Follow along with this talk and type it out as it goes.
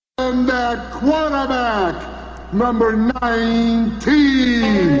And that quarterback, number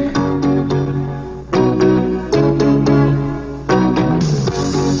 19.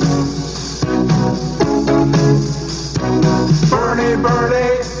 Bernie,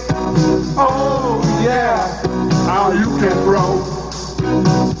 oh yeah, how you can throw.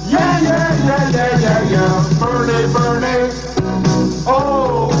 Yeah. Bernie,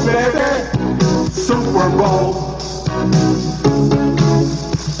 oh baby, Super Bowl.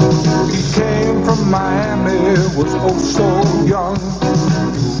 He came from Miami, was oh so young.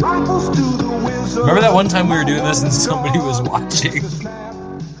 Rifles to the wizard. Remember that one time we were doing this and somebody was watching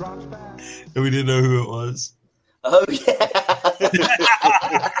and we didn't know who it was? Oh, yeah.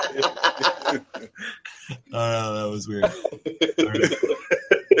 Oh, that was weird.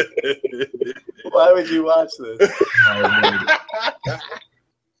 Why would you watch this?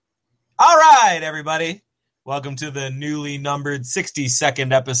 All right, everybody. Welcome to the newly numbered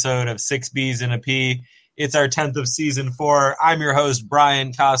 62nd episode of 6 Bs and a P. It's our 10th of season 4. I'm your host,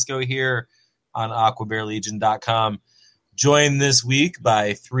 Brian Costco, here on AquaBearLegion.com. Joined this week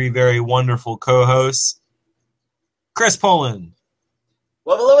by 3 very wonderful co-hosts. Chris Poland.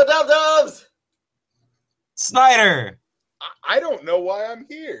 Wubba Dub Dubs! Snyder. I don't know why I'm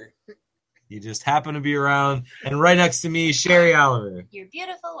here. You just happen to be around. And right next to me, Sherry Oliver. Your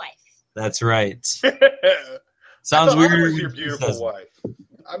beautiful wife. That's right. Sounds weird. I was your beautiful wife.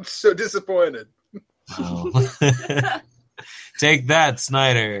 I'm so disappointed. Oh. Take that,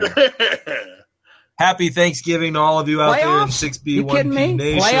 Snyder. Happy Thanksgiving to all of you out there in 6B1P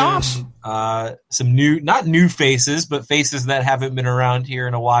Nation. Playoffs? Some not new faces, but faces that haven't been around here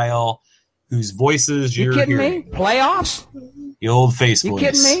in a while, whose voices you're kidding hearing. me? Playoffs? The old face You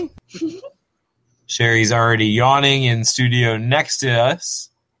voice. kidding me? Sherry's already yawning in studio next to us,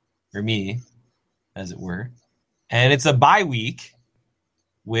 or me, as it were. And it's a bye week,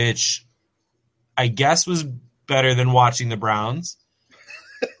 which I guess was better than watching the Browns.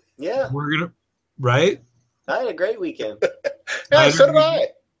 Yeah. Right? I had a great weekend. Yeah, so did I.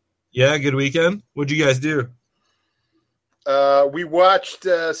 Yeah, good weekend. What'd you guys do? We watched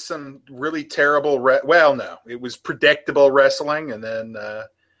some really terrible it was predictable wrestling, and then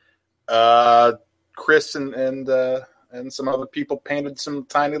Chris and some other people painted some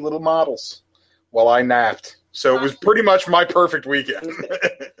tiny little models while I napped. So it was pretty much my perfect weekend.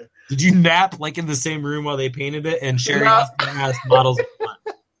 Did you nap like in the same room while they painted it? And Sherry has models.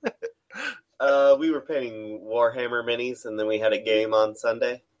 We were painting Warhammer minis, and then we had a game on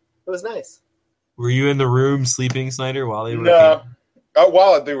Sunday. It was nice. Were you in the room sleeping, Snyder, while they were No.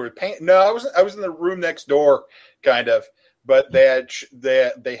 While they were painting? No, I was in the room next door, kind of. But they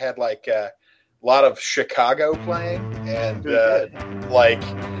had like a lot of Chicago playing, and like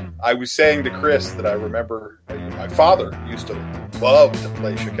I was saying to Chris that I remember my father used to love to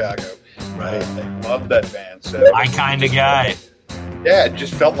play Chicago. Right. They loved that band. So my kind of guy. Yeah, it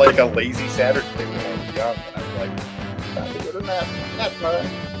just felt like a lazy Saturday when I was young. And I was like, time to go to nap time.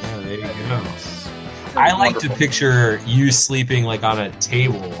 Yeah, there you go. I like to picture you sleeping like on a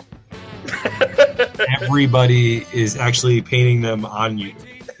table. Everybody is actually painting them on you,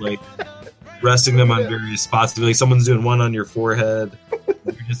 like resting them on various spots. Like someone's doing one on your forehead.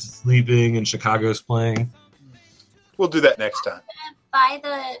 You're just sleeping and Chicago's playing. We'll do that next time. Buy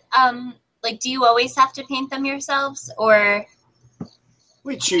the do you always have to paint them yourselves, or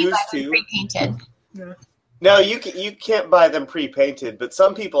We choose to. Pre-painted. Yeah. No, you can't buy them pre-painted, but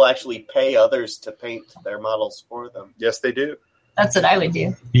some people actually pay others to paint their models for them. Yes, they do. That's what I would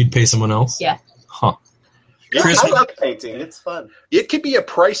do. You'd pay someone else? Yeah. Huh. Yeah, Chris, I like painting. It's fun. It could be a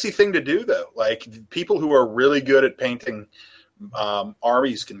pricey thing to do, though. Like people who are really good at painting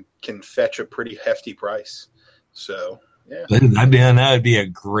armies can fetch a pretty hefty price. So, yeah. That would be a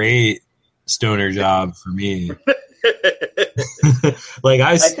great stoner job for me. I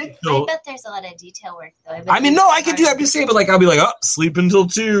bet there's a lot of detail work, though. I could do that. I'm just saying, but I'll be like, sleep until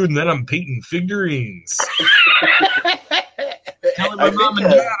 2, and then I'm painting figurines. Telling my mom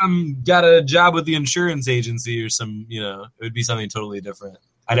and dad I'm got a job with the insurance agency or some, it would be something totally different.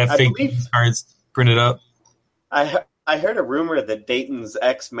 I'd have fake cards printed up. I heard a rumor that Dayton's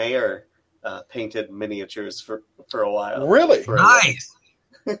ex-mayor painted miniatures for a while. Really? Nice.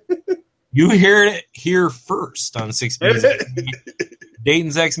 You hear it here first on 6 Bs.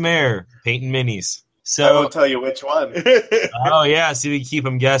 Dayton's ex-mayor painting minis. So I won't tell you which one. Oh yeah, see, we keep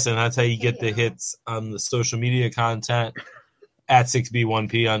them guessing. That's how you get the hits on the social media content at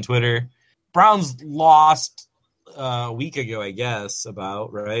 6B1P on Twitter. Browns lost a week ago, I guess,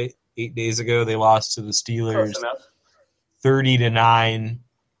 about, right? 8 days ago, they lost to the Steelers 30-9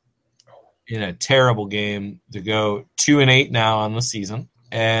 in a terrible game to go 2-8 now on the season.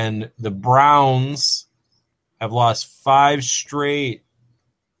 And the Browns have lost 5 straight,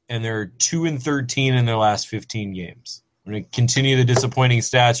 and they're 2-13 in their last 15 games. I'm going to continue the disappointing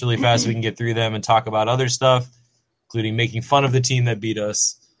stats really fast so we can get through them and talk about other stuff, including making fun of the team that beat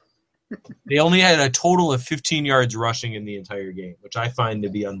us. They only had a total of 15 yards rushing in the entire game, which I find to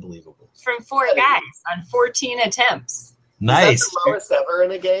be unbelievable. From 4 guys on 14 attempts. Nice. Is that the lowest ever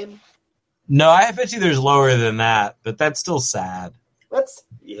in a game? No, I bet you there's lower than that, but that's still sad.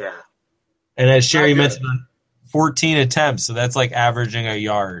 Yeah. And as Sherry Not mentioned, 14 attempts, so that's like averaging a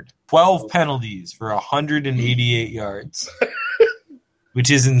yard. 12 penalties for 188 yards,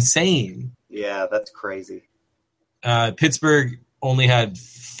 which is insane. Yeah, that's crazy. Pittsburgh only had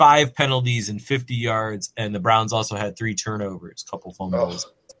 5 penalties and 50 yards, and the Browns also had 3 turnovers, a couple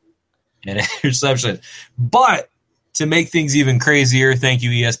fumbles, and an interception. But to make things even crazier, thank you,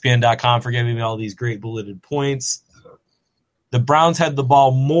 ESPN.com, for giving me all these great bulleted points. The Browns had the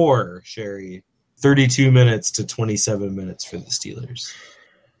ball more, Sherry, 32 minutes to 27 minutes for the Steelers.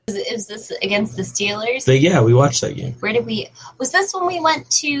 Is this against the Steelers? Yeah, we watched that game. Where did we? Was this when we went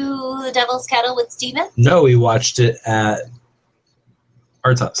to the Devil's Kettle with Steven? No, we watched it at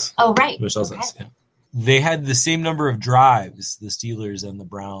Artas. Oh, right. Michelle's Okay. house, yeah. They had the same number of drives, the Steelers and the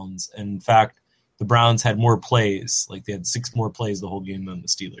Browns. And in fact, the Browns had more plays. Like, they had 6 more plays the whole game than the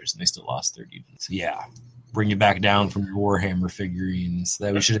Steelers, and they still lost 30. So, yeah, bring you back down from your Warhammer figurines.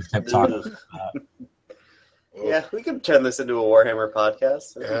 That we should have kept talking about that. Yeah, we could turn this into a Warhammer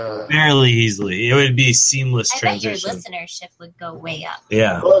podcast. Yeah. Fairly easily. It would be seamless I bet your transition. listenership would go way up.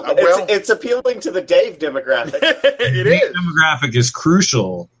 Yeah. Well, Well- it's appealing to the Dave demographic. It The is. demographic is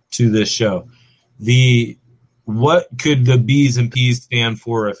crucial to this show. What could the B's and P's stand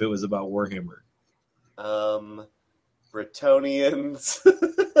for if it was about Warhammer? Bretonians,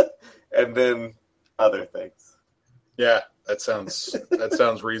 and then other things. Yeah, that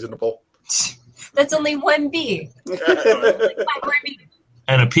sounds reasonable. That's only one B. One more B.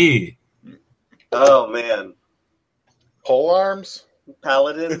 And a P. Oh man, Pole arms?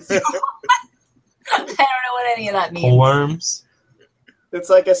 paladins. I don't know what any of that means. Pole arms. It's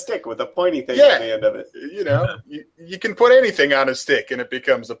like a stick with a pointy thing Yeah. at the end of it. You know, you can put anything on a stick and it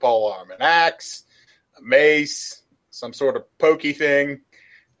becomes a pole arm. An axe, a mace, some sort of pokey thing.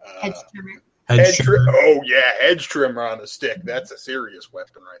 Hedge trimmer. Head trimmer. Oh, yeah, hedge trimmer on a stick. That's a serious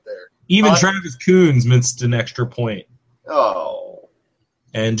weapon right there. Even Travis Coons missed an extra point. Oh,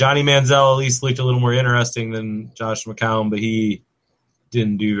 And Johnny Manziel at least looked a little more interesting than Josh McCown, but he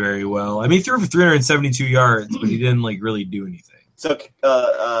didn't do very well. I mean, he threw for 372 yards, but he didn't really do anything. so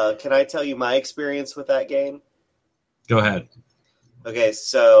can I tell you my experience with that game? Go ahead. Okay,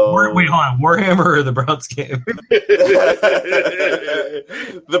 so Wait, hold on. Warhammer or the Browns game?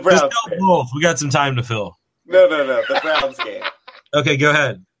 the Browns. Just tell game. both. We got some time to fill. No, the Browns game. Okay, go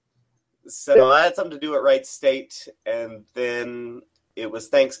ahead. So I had something to do at Wright State, and then it was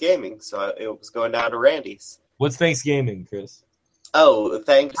Thanksgiving, so it was going down to Randy's. What's Thanksgiving, Chris? Oh, I'm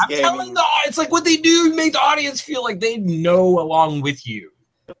Thanksgiving. telling it's like what they do make the audience feel like they know along with you.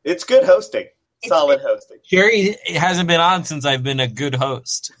 It's good hosting. Solid hosting. Jerry hasn't been on since I've been a good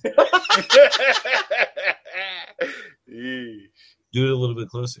host. Yeesh. Do it a little bit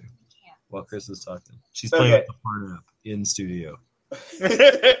closer while Chris is talking. She's playing with the Fart app in studio.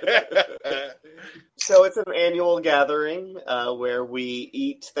 So it's an annual gathering where we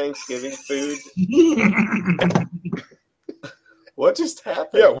eat Thanksgiving food. What just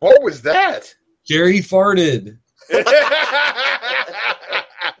happened? Yeah, what was that? Jerry farted.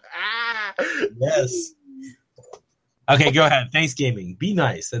 Yes. Okay, go ahead. Thanksgiving. Be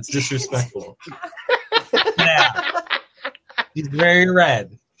nice. That's disrespectful. Yeah. He's very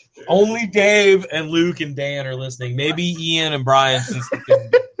red. Only Dave and Luke and Dan are listening. Maybe Ian and Brian, since they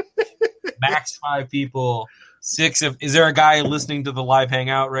can max 5 people. 6 of. Is there a guy listening to the live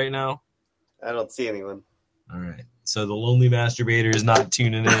hangout right now? I don't see anyone. All right. So the lonely masturbator is not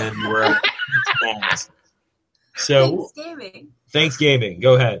tuning in. We're at 6 miles. So Thanksgiving.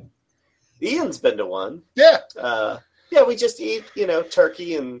 Go ahead. Ian's been to one. Yeah. Yeah, we just eat,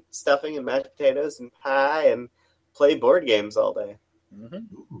 turkey and stuffing and mashed potatoes and pie and play board games all day.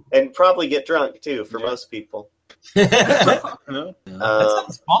 Mm-hmm. And probably get drunk, too, for most people. That No.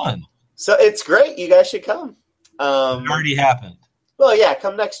 sounds fun. So it's great. You guys should come. It already happened. Well, yeah,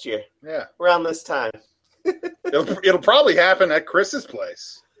 come next year Yeah. around this time. It'll probably happen at Chris's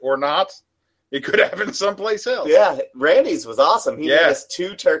place or not. It could happen someplace else. Yeah, Randy's was awesome. He Yeah. made us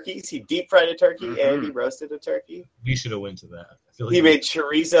 2 turkeys. He deep fried a turkey Mhm. and he roasted a turkey. We should have went to that. I feel like He made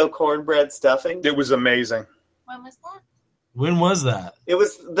chorizo cornbread stuffing. It was amazing. When was that? When was that? It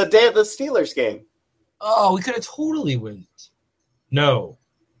was the day of the Steelers game. Oh, we could have totally went. No.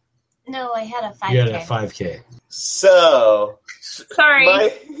 No, I had a 5K. You had a 5K. So, Sorry.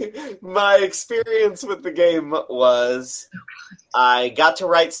 my experience with the game was I got to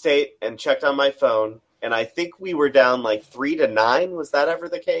Wright State and checked on my phone, and I think we were down like 3-9. Was that ever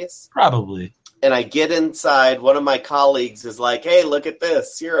the case? Probably. And I get inside. One of my colleagues is like, "Hey, look at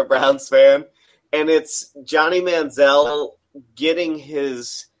this. You're a Browns fan." And it's Johnny Manziel getting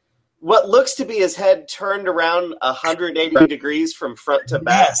what looks to be his head turned around 180 degrees from front to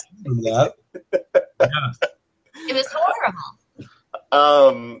back. Yes. It was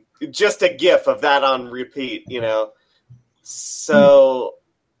horrible. Just a gif of that on repeat, So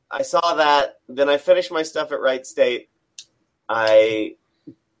I saw that. Then I finished my stuff at Wright State. I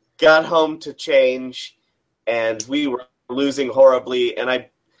got home to change, and we were losing horribly. And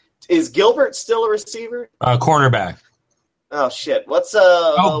is Gilbert still a receiver? Cornerback. Oh shit! What's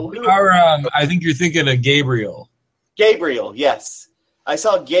I think you're thinking of Gabriel. Gabriel, yes. I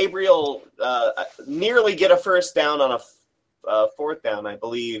saw Gabriel nearly get a first down on a fourth down, I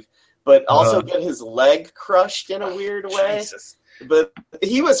believe, but also get his leg crushed in a weird way. Jesus. But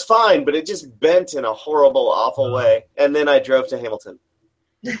he was fine, but it just bent in a horrible, awful way. And then I drove to Hamilton.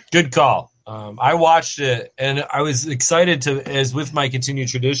 Good call. I watched it, and I was excited as with my continued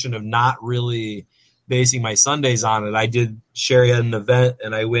tradition of not really basing my Sundays on it. I did Sherry at an event,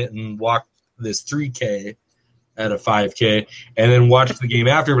 and I went and walked this 3K at a 5K, and then watched the game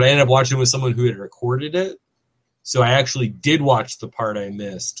after, but I ended up watching with someone who had recorded it. So I actually did watch the part I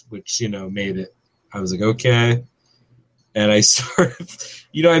missed, which, made it. I was like, okay. And I sort of,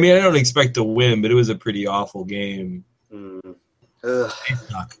 I don't expect to win, but it was a pretty awful game.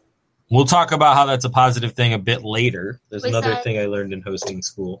 We'll talk about how that's a positive thing a bit later. There's another thing I learned in hosting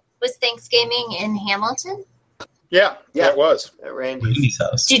school. Was Thanksgiving in Hamilton? Yeah, it was. At Randy's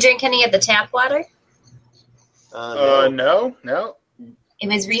house. Did you drink any of the tap water? No. It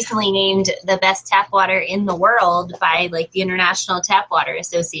was recently named the best tap water in the world by the International Tap Water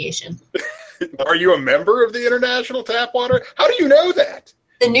Association. Are you a member of the International Tap Water? How do you know that?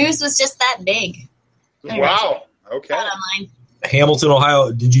 The news was just that big. Wow. Okay. Online. Hamilton,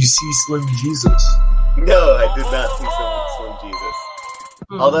 Ohio. Did you see Slim Jesus? No, I did not see Slim Jesus.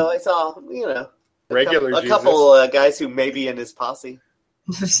 Although I saw, a couple guys who may be in his posse.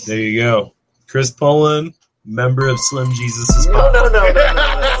 There you go. Chris Poland, member of Slim Jesus' No.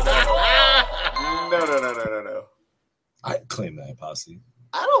 I claim that posse.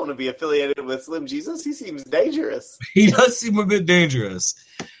 I don't want to be affiliated with Slim Jesus. He seems dangerous. He does seem a bit dangerous.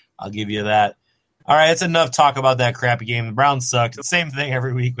 I'll give you that. All right, that's enough talk about that crappy game. The Browns sucked. It's the same thing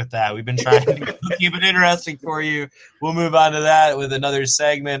every week with that. We've been trying to keep it interesting for you. We'll move on to that with another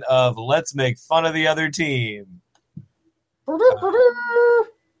segment of Let's Make Fun of the Other Team.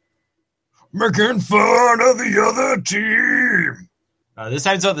 Making fun of the other team. This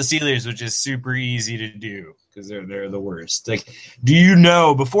time it's about the Steelers, which is super easy to do because they're the worst. Do you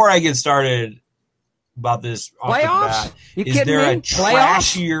know, before I get started about this off the bat, is there a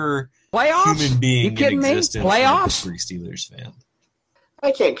trashier human being in existence than a Pittsburgh Steelers fan?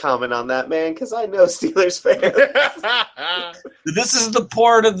 I can't comment on that, man, because I know Steelers fans. This is the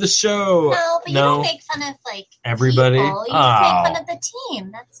part of the show. No, but you don't make fun of everybody. People. You just make fun of the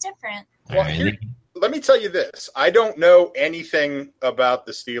team. That's different. Well, let me tell you this. I don't know anything about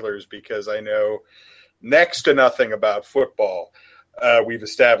the Steelers because I know next to nothing about football. We've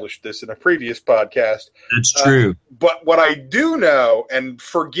established this in a previous podcast. That's true. But what I do know, and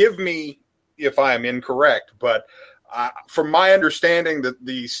forgive me if I am incorrect, but from my understanding that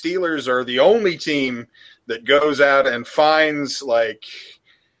the Steelers are the only team that goes out and finds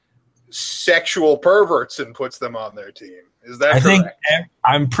sexual perverts and puts them on their team. Is that correct?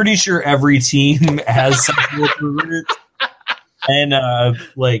 I'm pretty sure every team has sexual perverts and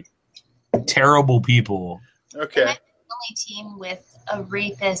terrible people. Okay. Only team with a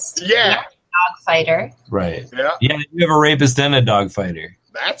rapist and a dog fighter. Right. Yeah. Yeah, you have a rapist and a dog fighter.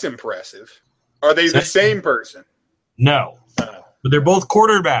 That's impressive. Are they the same person? No. But they're both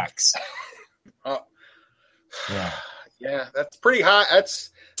quarterbacks. Yeah, that's pretty high.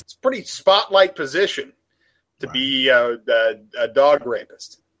 It's a pretty spotlight position to be a dog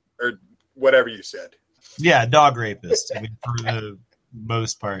rapist or whatever you said. Yeah, dog rapist. For the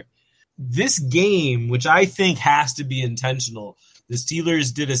most part. This game, which I think has to be intentional, the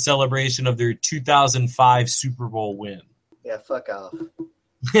Steelers did a celebration of their 2005 Super Bowl win. Yeah, fuck off.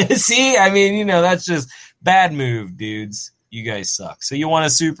 See, that's just bad move, dudes. You guys suck. So you won a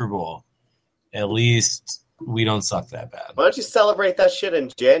Super Bowl. At least we don't suck that bad. Why don't you celebrate that shit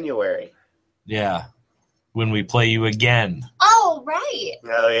in January? Yeah. When we play you again. Oh, right.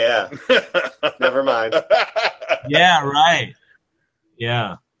 Oh, yeah. Never mind. Yeah, right.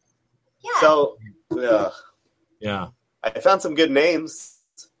 Yeah. Yeah. So, Yeah. I found some good names.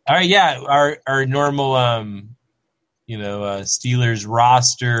 All right, yeah. Our normal, Steelers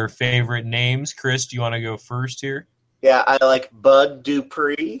roster favorite names. Chris, do you want to go first here? Yeah, I like Bud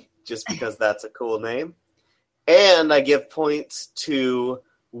Dupree, just because that's a cool name. And I give points to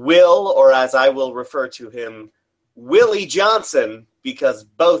Will, or as I will refer to him, Willie Johnson, because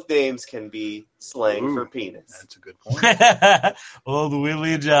both names can be slang for penis. That's a good point. Old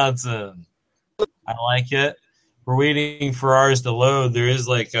Willie Johnson. I like it. We're waiting for ours to load. There is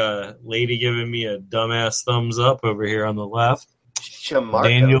like a lady giving me a dumbass thumbs up over here on the left. Shamarko,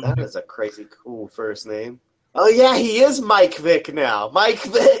 Daniel. that is a crazy cool first name. Oh yeah, he is Mike Vick now. Mike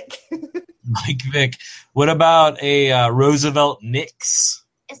Vick. Mike Vick. What about a Roosevelt Nix?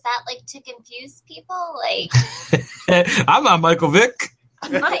 Is that like to confuse people? Like, I'm not Michael Vick.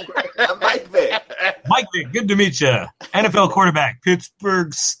 Mike. Mike Vick. Mike Vick, good to meet you. NFL quarterback,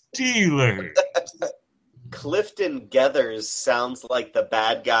 Pittsburgh Steelers. Clifton Gethers sounds like the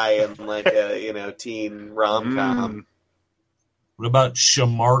bad guy in like a teen rom-com. What about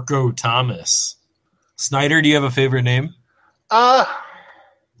Shamarko Thomas? Snyder, do you have a favorite name? I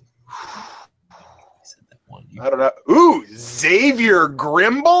don't know. Ooh, Xavier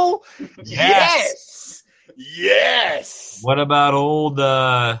Grimble? Yes. Yes. What about old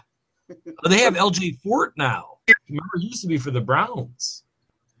they have LJ Fort now. Remember, he used to be for the Browns.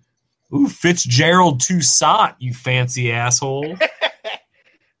 Ooh, Fitzgerald Toussaint, you fancy asshole.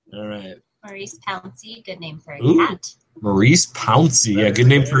 All right. Maurice Pouncey, good name for a Ooh. cat. Maurice Pouncey, yeah, good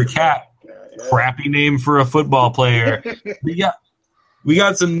name for a cat. Crappy name for a football player. We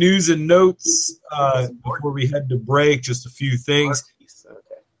got some news and notes before we head to break. Just a few things. Okay.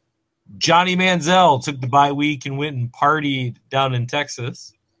 Johnny Manziel took the bye week and went and partied down in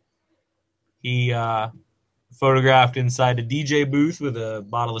Texas. He photographed inside a DJ booth with a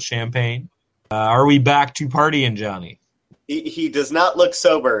bottle of champagne. Are we back to partying, Johnny? He does not look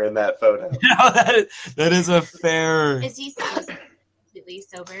sober in that photo. No, that is a fair. Is he completely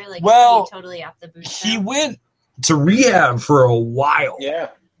sober? Like, Well, is he totally off the booze? He went to rehab for a while. Yeah.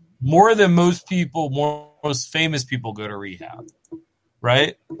 More than most famous people go to rehab,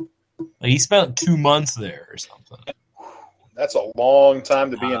 right? Like he spent 2 months there or something. That's a long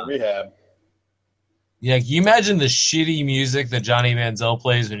time to be in rehab. Yeah, can you imagine the shitty music that Johnny Manziel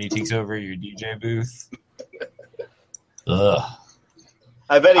plays when he takes over your DJ booth? Ugh.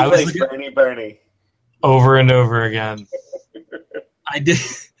 I bet he I was plays looking- Bernie. Over and over again.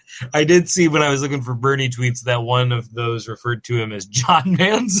 I did see when I was looking for Bernie tweets that one of those referred to him as John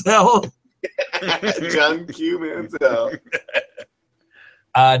Manziel. John Q. Manziel.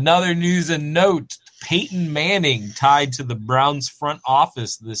 Another news and note, Peyton Manning tied to the Browns front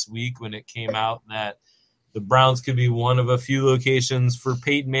office this week when it came out that the Browns could be one of a few locations for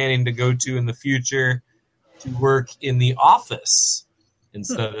Peyton Manning to go to in the future to work in the office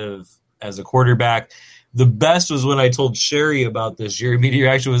instead of as a quarterback. The best was when I told Sherry about this. Your immediate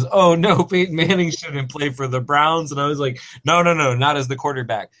reaction was, oh, no, Peyton Manning shouldn't play for the Browns. And I was like, no, not as the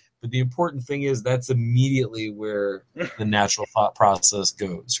quarterback. But the important thing is that's immediately where the natural thought process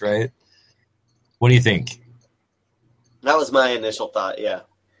goes, right? What do you think? That was my initial thought, yeah.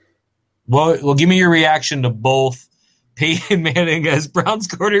 Well, give me your reaction to both Peyton Manning as Browns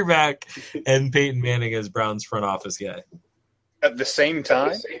quarterback and Peyton Manning as Browns front office guy. At the same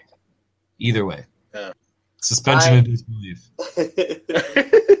time? Either way. Yeah. Suspension of disbelief.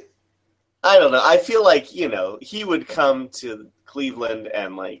 I don't know. I feel like, he would come to Cleveland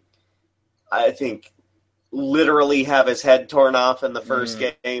and, I think literally have his head torn off in the first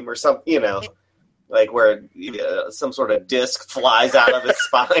game or something, where some sort of disc flies out of his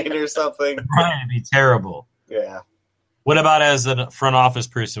spine or something. Right, it'd be terrible. Yeah. What about as a front office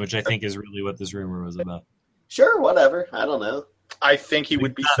person, which I think is really what this rumor was about? Sure, whatever. I don't know. I think he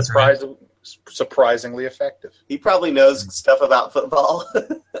would be That's surprisingly effective. He probably knows stuff about football.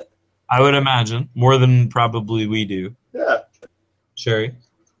 I would imagine. More than probably we do. Yeah. Sherry?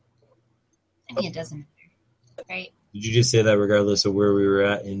 I mean, it doesn't matter, right? Did you just say that regardless of where we were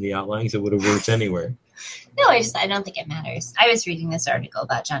at in the outlines? It would have worked anywhere. No, I don't think it matters. I was reading this article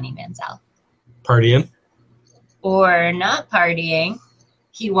about Johnny Manziel. Partying? Or not partying.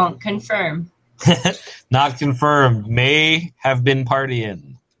 He won't confirm. Not confirmed. May have been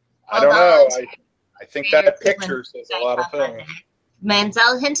partying. I don't know. I think that picture says a lot of things.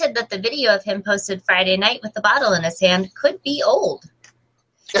 Manziel hinted that the video of him posted Friday night with the bottle in his hand could be old.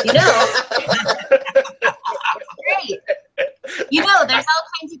 Great. There's all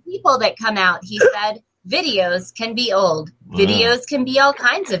kinds of people that come out. He said videos can be old. Videos can be all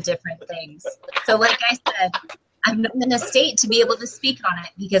kinds of different things. So like I said, I'm not in a state to be able to speak on it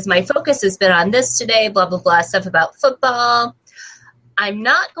because my focus has been on this today, blah, blah, blah, stuff about football. I'm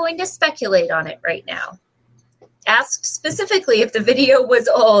not going to speculate on it right now. Asked specifically if the video was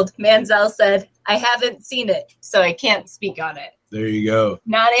old, Manziel said, I haven't seen it, so I can't speak on it. There you go.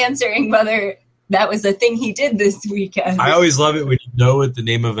 Not answering whether that was a thing he did this weekend. I always love it when you know what the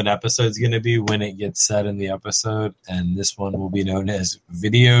name of an episode is going to be when it gets said in the episode, and this one will be known as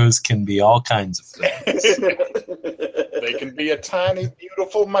Videos Can Be All Kinds of Things. They can be a tiny,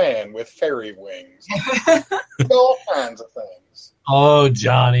 beautiful man with fairy wings. All kinds of things. Oh,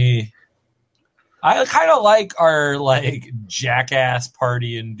 Johnny. I kind of like our jackass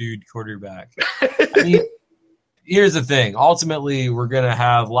party and dude quarterback. I mean, here's the thing. Ultimately, we're going to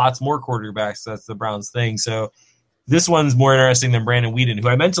have lots more quarterbacks. That's the Browns thing. So this one's more interesting than Brandon Weeden, who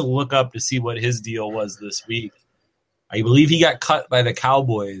I meant to look up to see what his deal was this week. I believe he got cut by the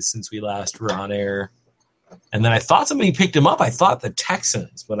Cowboys since we last were on air. And then I thought somebody picked him up. I thought the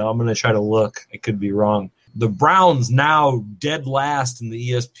Texans, but I'm going to try to look. I could be wrong. The Browns now dead last in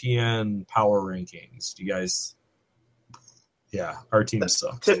the ESPN power rankings. Do you guys? Yeah, our team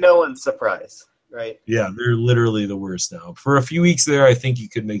sucks. To no one's surprise, right? Yeah, they're literally the worst now. For a few weeks there, I think you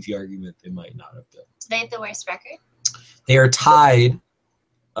could make the argument they might not have been. So they have the worst record? They are tied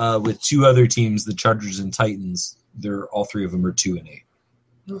with two other teams, the Chargers and Titans. They're all three of them are 2-8.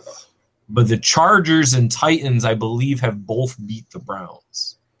 Oof. But the Chargers and Titans, I believe, have both beat the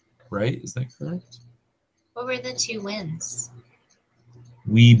Browns. Right? Is that correct? What were the 2 wins?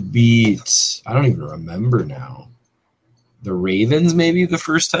 We beat, I don't even remember now. The Ravens, maybe the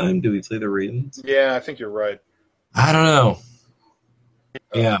first time? Did we play the Ravens? Yeah, I think you're right. I don't know.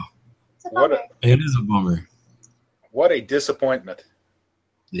 Yeah, It's a bummer. it is a bummer. What a disappointment.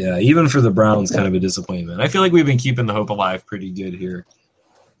 Yeah, even for the Browns, kind of a disappointment. I feel like we've been keeping the hope alive pretty good here.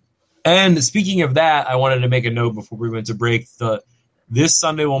 And speaking of that, I wanted to make a note before we went to break. This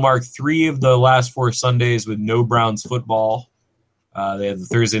Sunday will mark 3 of the last 4 Sundays with no Browns football. They have the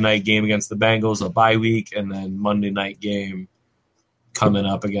Thursday night game against the Bengals, a bye week, and then Monday night game coming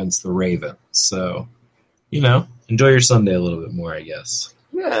up against the Ravens. So, enjoy your Sunday a little bit more, I guess.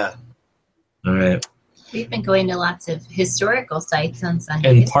 Yeah. All right. We've been going to lots of historical sites on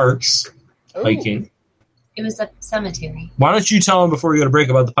Sundays. And parks, Ooh. hiking. It was a cemetery. Why don't you tell them before we go to break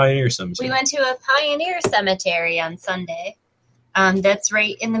about the Pioneer Cemetery? We went to a pioneer cemetery on Sunday. That's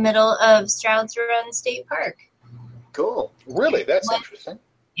right in the middle of Stroud's Run State Park. Cool. Really? That's interesting.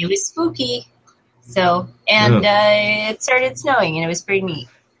 It was spooky. So, and it started snowing, and it was pretty neat.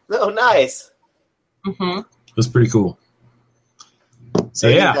 Oh, nice. Mm-hmm. It was pretty cool. So,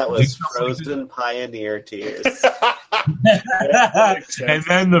 Maybe yeah. that was frozen pioneer tears. And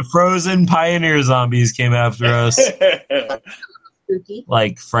then the frozen Pioneer zombies came after us. Spooky.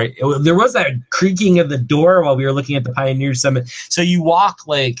 There was that creaking of the door while we were looking at the Pioneer Summit. So you walk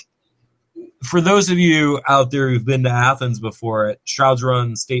for those of you out there who've been to Athens before at Stroud's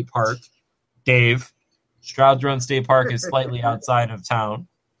Run State Park, Dave, Stroud's Run State Park is slightly outside of town.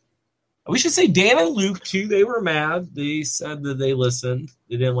 We should say Dan and Luke, too. They were mad. They said that they listened.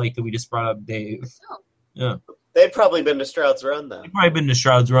 They didn't like that we just brought up Dave. Oh. Yeah. They'd probably been to Stroud's Run, though. You've probably been to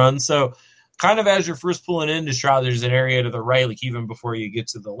Stroud's Run. So kind of as you're first pulling into Stroud, there's an area to the right, even before you get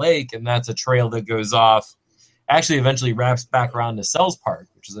to the lake, and that's a trail that goes off, actually eventually wraps back around to Sells Park,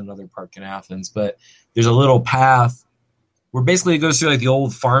 which is another park in Athens. But there's a little path where basically it goes through the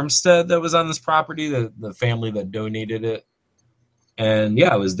old farmstead that was on this property, the family that donated it. And,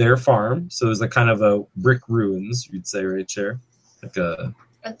 yeah, it was their farm. So it was kind of a brick ruins, you'd say, right, Chair? A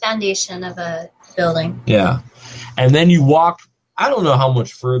foundation of a building. Yeah. And then you walk, I don't know how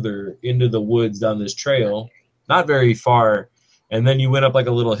much further into the woods down this trail, not very far. And then you went up a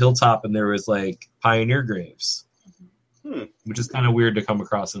little hilltop and there was pioneer graves, which is kind of weird to come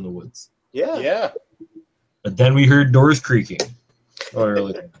across in the woods. Yeah. Yeah. But then we heard doors creaking. For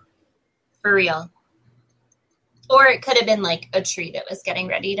real. Or it could have been a tree that was getting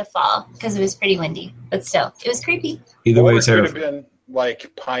ready to fall because it was pretty windy. But still, it was creepy. Either way, Or it could have terrifying.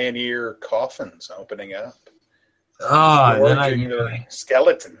 been pioneer coffins opening up. Then Their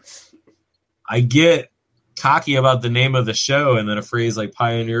skeletons. I get cocky about the name of the show, and then a phrase like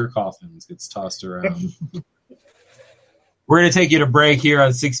pioneer coffins gets tossed around. We're going to take you to break here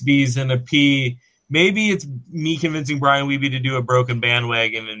on 6Bs and a P. Maybe it's me convincing Brian Weeby to do a broken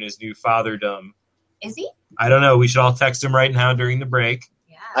bandwagon in his new fatherdom. Is he? I don't know. We should all text him right now during the break.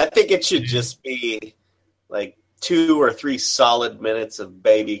 Yeah. I think it should just be 2 or 3 solid minutes of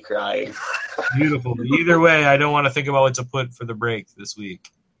baby crying. Beautiful. Either way, I don't want to think about what to put for the break this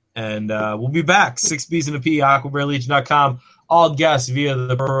week. And we'll be back. 6Bs and a P, aquabearlegion.com. All guests via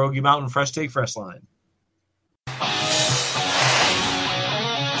the Pierogi Mountain Fresh Take Fresh line.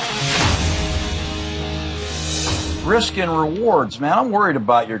 Risk and rewards, man. I'm worried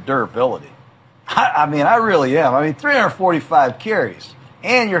about your durability. I mean, I really am. I mean, 345 carries,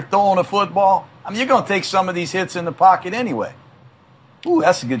 and you're throwing a football. I mean, you're going to take some of these hits in the pocket anyway. Ooh,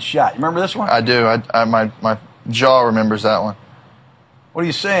 that's a good shot. You remember this one? I do. My jaw remembers that one. What are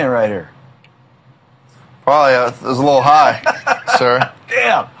you saying right here? Probably it was a little high, sir.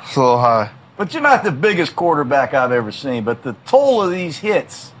 Damn. It's a little high. But you're not the biggest quarterback I've ever seen. But the toll of these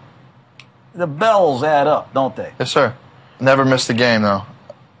hits, the bells add up, don't they? Yes, sir. Never missed a game, though.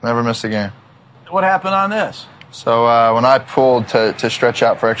 Never missed a game. What happened on this? So when I pulled to stretch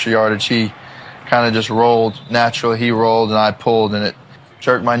out for extra yardage, he kind of just rolled. Naturally, he rolled, and I pulled, and it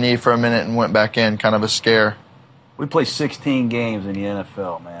jerked my knee for a minute and went back in, kind of a scare. We play 16 games in the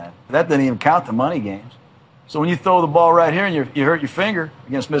NFL, man. That doesn't even count the money games. So when you throw the ball right here and you hurt your finger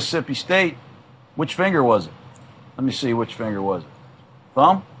against Mississippi State, which finger was it? Let me see, which finger was it?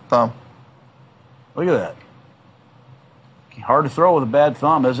 Thumb? Thumb. Look at that. Hard to throw with a bad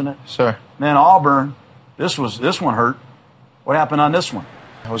thumb, isn't it? Sir. Man, Auburn, this one hurt. What happened on this one?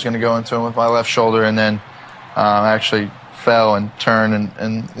 I was going to go into him with my left shoulder, and then I actually fell and turned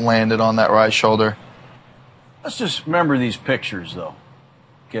and landed on that right shoulder. Let's just remember these pictures, though,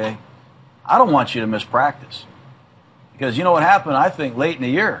 okay? I don't want you to miss practice because you know what happened, I think, late in the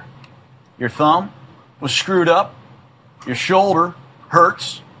year? Your thumb was screwed up, your shoulder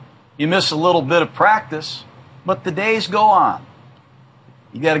hurts, you miss a little bit of practice, but the days go on.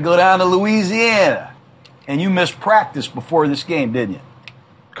 You got to go down to Louisiana, and you missed practice before this game, didn't you?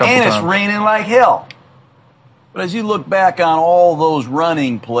 And it's raining like hell. But as you look back on all those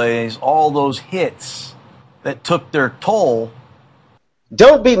running plays, all those hits that took their toll.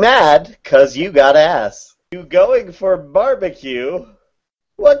 Don't be mad, 'cause you got ass. You going for barbecue?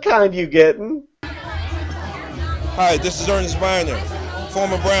 What kind you getting? Hi, this is Ernest Biner,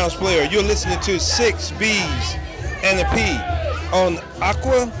 former Browns player. You're listening to 6Bs and a P on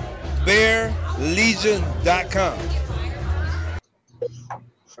AquaBearLegion.com.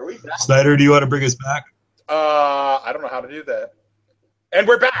 Snyder, do you want to bring us back? I don't know how to do that. And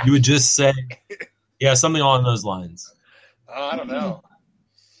we're back. You would just say, yeah, something along those lines. I don't know.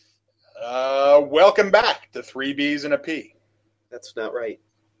 Welcome back to 3 Bs and a P. That's not right.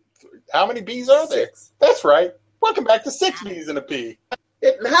 How many Bs are there? 6. That's right. Welcome back to 6 Bs and a P.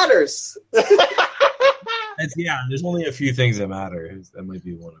 It matters. There's only a few things that matter. That might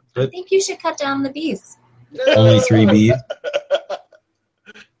be one of them. I think you should cut down the B's. Only 3 Bs.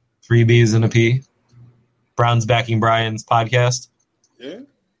 3 Bs and a P. Brown's backing Brian's podcast. Yeah.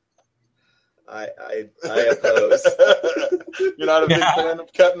 I oppose. You're not a big fan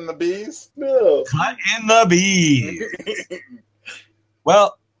of cutting the Bs? No. Cut in the Bs.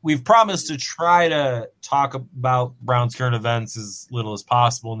 Well, we've promised to try to talk about Browns current events as little as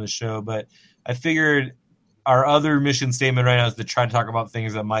possible in this show, but I figured our other mission statement right now is to try to talk about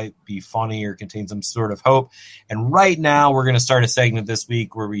things that might be funny or contain some sort of hope. And right now we're going to start a segment this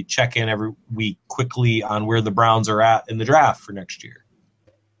week where we check in every week quickly on where the Browns are at in the draft for next year.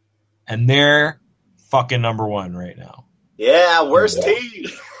 And they're fucking number one right now. Yeah, worst team.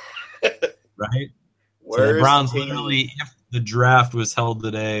 Right? Worst so the Browns team. literally, if the draft was held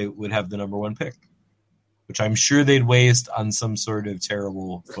today, would have the number one pick, which I'm sure they'd waste on some sort of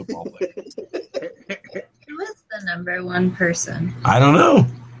terrible football player. Who is the number one person? I don't know.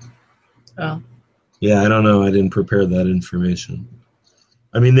 Oh. Yeah, I don't know. I didn't prepare that information.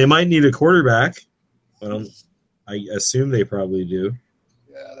 I mean, they might need a quarterback. I assume they probably do.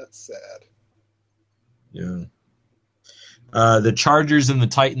 Yeah, that's sad. Yeah. The Chargers and the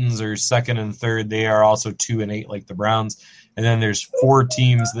Titans are second and third. They are also 2-8 like the Browns. And then there's 4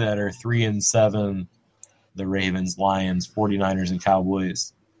 teams that are 3-7. The Ravens, Lions, 49ers, and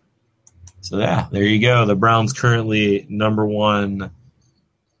Cowboys. So, yeah, there you go. The Browns currently number one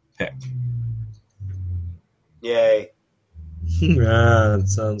pick. Yay. That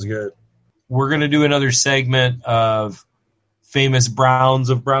sounds good. We're going to do another segment of famous Browns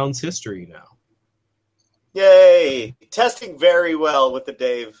of Browns history now. Yay. Testing very well with the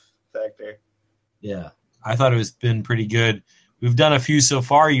Dave factor. Yeah, I thought it's been pretty good. We've done a few so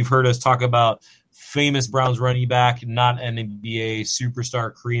far. You've heard us talk about famous Browns running back, not NBA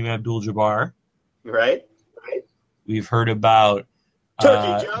superstar Kareem Abdul-Jabbar. Right? We've heard about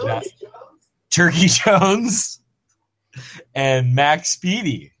Turkey Jones and Max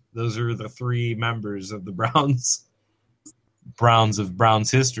Speedy. Those are the 3 members of the Browns of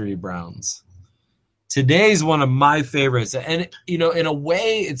Browns history. Browns. Today's one of my favorites. And, in a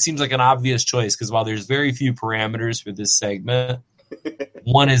way, it seems like an obvious choice because while there's very few parameters for this segment,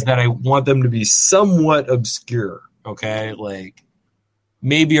 One is that I want them to be somewhat obscure, okay? Like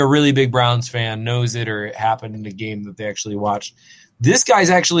maybe a really big Browns fan knows it or it happened in a game that they actually watched. This guy's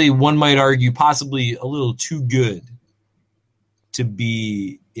actually, one might argue, possibly a little too good to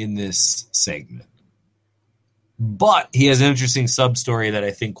be in this segment. But he has an interesting sub-story that I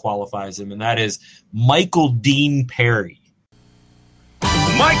think qualifies him, and that is Michael Dean Perry.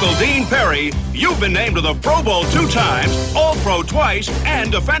 Michael Dean Perry, you've been named to the Pro Bowl 2 times, All-Pro twice,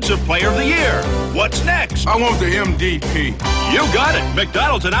 and Defensive Player of the Year. What's next? I want the MDP. You got it.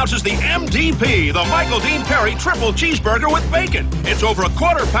 McDonald's announces the MDP, the Michael Dean Perry Triple Cheeseburger with Bacon. It's over a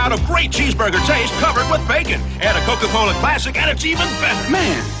quarter pound of great cheeseburger taste covered with bacon. Add a Coca-Cola Classic, and it's even better.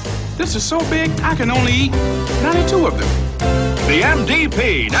 Man, this is so big, I can only eat 92 of them. The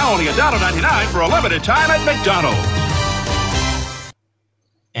MDP, now only $1.99 for a limited time at McDonald's.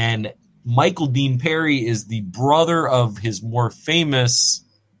 And Michael Dean Perry is the brother of his more famous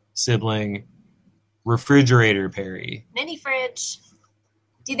sibling, Refrigerator Perry. Mini fridge.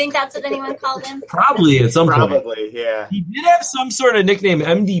 Do you think that's what anyone called him? Probably at some point. Probably, yeah. He did have some sort of nickname.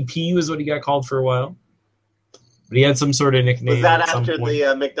 MDP was what he got called for a while. But he had some sort of nickname. Was that at some after point.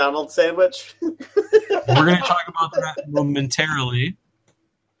 the McDonald's sandwich? We're going to talk about that momentarily.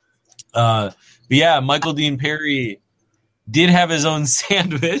 But yeah, Michael Dean Perry did have his own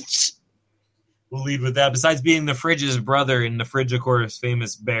sandwich. We'll lead with that. Besides being the Fridge's brother, in the Fridge, of course,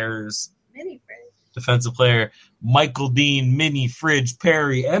 famous Bears Mini fridge. defensive player, Michael Dean Mini Fridge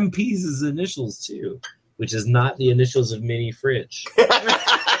Perry. MP's his initials, too, which is not the initials of Mini Fridge.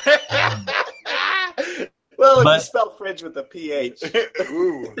 Well, if you spell fridge with a PH.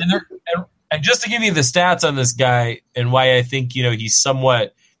 Ooh. And just to give you the stats on this guy and why I think, he's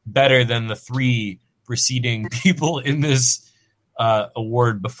somewhat better than the three preceding people in this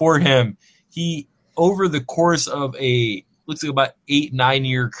award before him, he, over the course of looks like about 8-9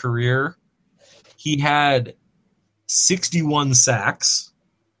 year career, he had 61 sacks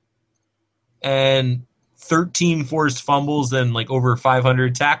and 13 forced fumbles and like over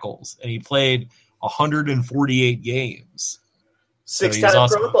 500 tackles. And he played 148 games. Six-time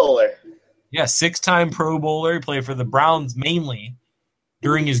Pro Bowler. Yeah, 6-time Pro Bowler. He played for the Browns mainly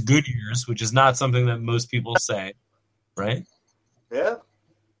during his good years, which is not something that most people say, right? Yeah.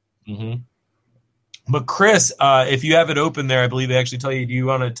 Mm-hmm. But Chris, if you have it open there, I believe they actually tell you, do you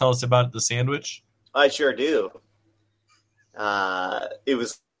want to tell us about the sandwich? I sure do. It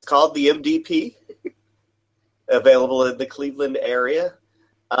was called the MDP, available in the Cleveland area.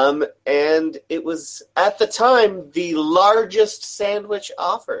 And it was, at the time, the largest sandwich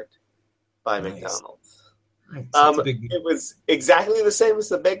offered by McDonald's. It was exactly the same as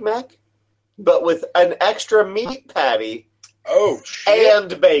the Big Mac, but with an extra meat patty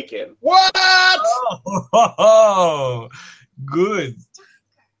and bacon. What? Oh, good.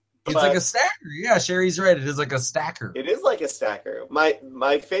 It's like a stacker. Yeah, Sherry's right. It is like a stacker. It is like a stacker.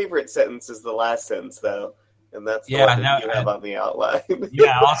 My favorite sentence is the last sentence, though. And that's the one that you have on the outline.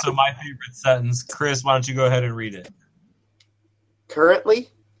 Yeah, also my favorite sentence. Chris, why don't you go ahead and read it? Currently,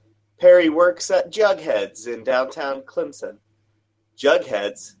 Perry works at Jughead's in downtown Clemson.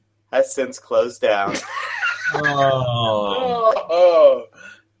 Jughead's has since closed down. Oh.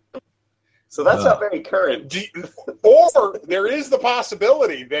 So that's not very current. Or there is the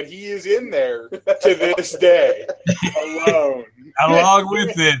possibility that he is in there to this day, alone. Along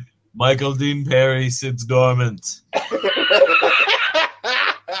with it, Michael Dean Perry sits dormant.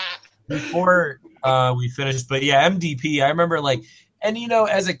 Before we finished, but yeah, MDP, I remember and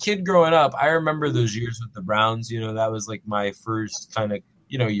as a kid growing up, I remember those years with the Browns. That was like my first kind of,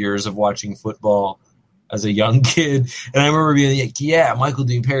 years of watching football as a young kid. And I remember being like, yeah, Michael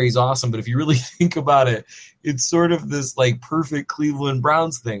Dean Perry's awesome. But if you really think about it, it's sort of this like perfect Cleveland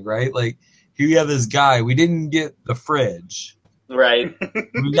Browns thing, right? Like here you have this guy. We didn't get the Fridge. Right.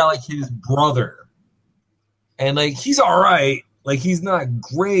 We got like his brother. And like he's all right. Like he's not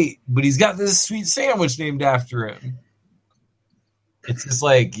great, but he's got this sweet sandwich named after him. It's just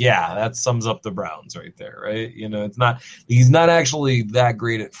like, yeah, that sums up the Browns right there, right? He's not actually that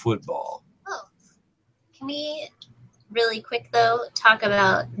great at football. Oh. Can we really quick though talk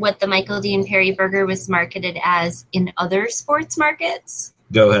about what the Michael Dean Perry burger was marketed as in other sports markets?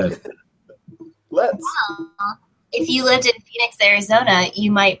 Go ahead. Let's. Well, if you lived in Phoenix, Arizona,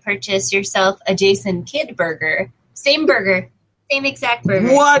 you might purchase yourself a Jason Kidd burger. Same burger, same exact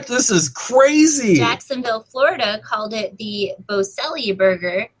burger. What? This is crazy. Jacksonville, Florida called it the Boselli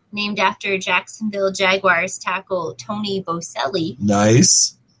burger, named after Jacksonville Jaguars tackle Tony Boselli.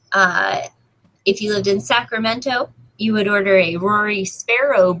 Nice. If you lived in Sacramento, you would order a Rory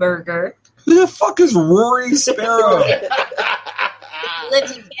Sparrow burger. Who the fuck is Rory Sparrow? lived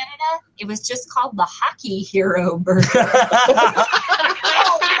in Canada, it was just called the Hockey Hero Burger.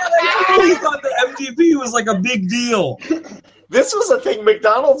 I thought the MDP was like a big deal. This was a thing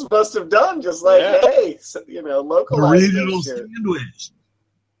McDonald's must have done, just like, hey, localize Original sandwich.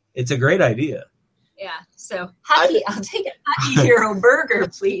 It's a great idea. Yeah, so I'll take a Hockey Hero Burger,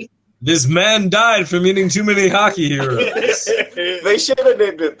 please. This man died from eating too many hockey heroes. They should have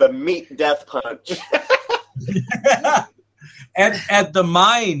named it the Meat Death Punch. At the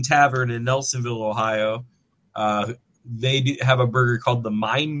Mine Tavern in Nelsonville, Ohio, they have a burger called the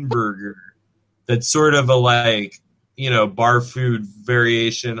Mine Burger. That's sort of a bar food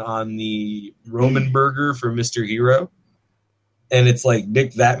variation on the Roman burger for Mr. Hero. And it's like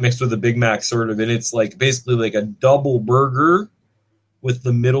that mixed with a Big Mac sort of. And it's like basically like a double burger with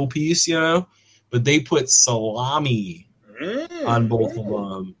the middle piece, But they put salami on both of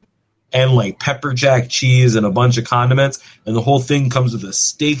them. And like pepper jack cheese and a bunch of condiments. And the whole thing comes with a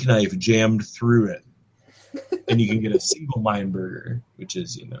steak knife jammed through it. And you can get a single Mine Burger, which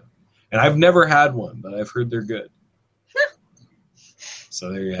is, And I've never had one, but I've heard they're good. So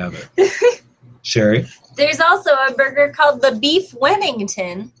there you have it. Sherry? There's also a burger called the Beef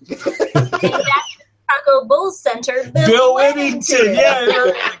Wennington. Named after Chicago Bulls center, Bill Wennington.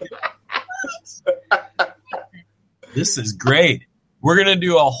 Yeah. This is great. We're going to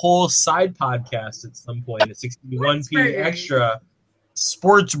do a whole side podcast at some point, a 61p extra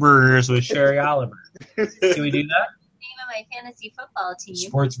sports burgers with Sherry Oliver. Can we do that? Name of my fantasy football team.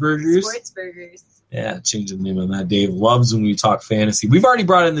 Sports burgers? Sports burgers. Yeah, change the name on that. Dave loves when we talk fantasy. We've already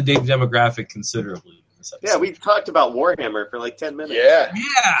brought in the Dave demographic considerably. Yeah, we've talked about Warhammer for like 10 minutes. Yeah.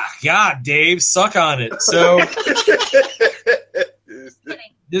 God, Dave, suck on it. So,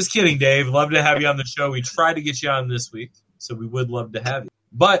 just kidding, Dave. Love to have you on the show. We tried to get you on this week, so we would love to have you.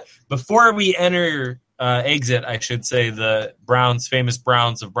 But before we exit, I should say, the famous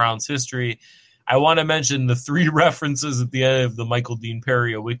Browns of Browns history, I want to mention the 3 references at the end of the Michael Dean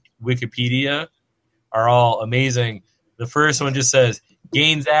Perry Wikipedia are all amazing. The first one just says,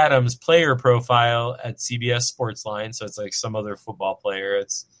 Gaines Adams player profile at CBS Sportsline. So it's like some other football player.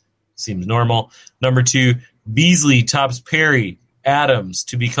 It seems normal. Number 2, Beasley tops Perry Adams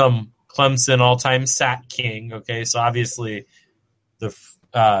to become Clemson all-time sack king. Okay, so obviously the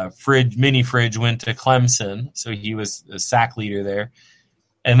mini fridge went to Clemson. So he was a sack leader there.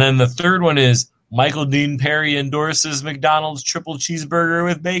 And then the third one is Michael Dean Perry endorses McDonald's triple cheeseburger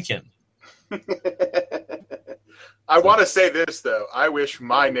with bacon. I want to say this, though. I wish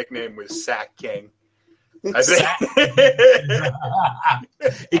my nickname was Sack King. I think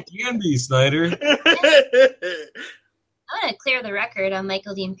it can be, Snyder. I want to clear the record on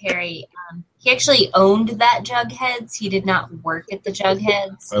Michael Dean Perry. He actually owned that Jughead's. He did not work at the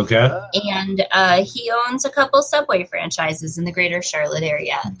Jughead's. Okay. And he owns a couple Subway franchises in the greater Charlotte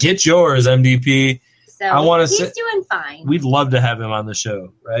area. Get yours, MDP. So I want to he's doing fine. We'd love to have him on the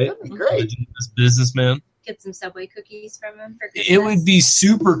show, right? That'd be great. This businessman. Get some Subway cookies from him for Christmas. It would be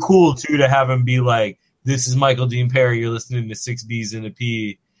super cool, too, to have him be like, this is Michael Dean Perry. You're listening to 6Bs and a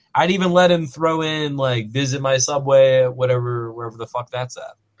P. I'd even let him throw in, like, visit my Subway, wherever the fuck that's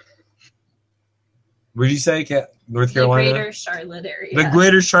at. Where'd you say, North Carolina? The greater Charlotte area. The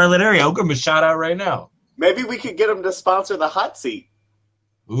greater Charlotte area. I'll give him a shout out right now. Maybe we could get him to sponsor the hot seat.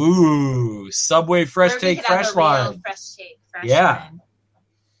 Ooh, Subway Fresh Take Fresh Line. Fresh Take Fresh Line.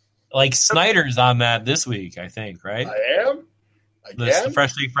 Like Snyder's on that this week, I think, right? I am. The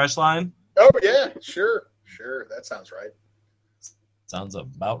Fresh Take Fresh Line? Oh, yeah, sure. That sounds right. Sounds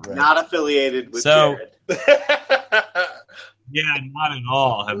about right. Not affiliated with Jared. Yeah, not at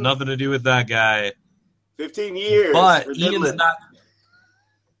all. Have nothing to do with that guy. 15 years. But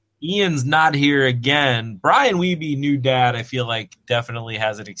Ian's not here again. Brian Weeby, new dad, I feel like definitely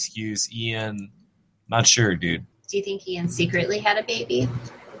has an excuse. Ian, not sure, dude. Do you think Ian secretly had a baby?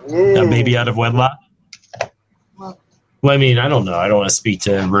 A baby out of wedlock? Well, I mean, I don't know. I don't want to speak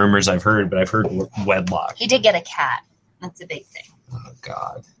to rumors I've heard, but I've heard wedlock. He did get a cat. That's a big thing. Oh,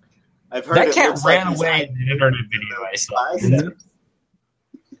 God. I've heard that cat ran away in the internet video I saw.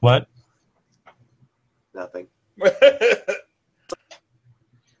 What? Nothing.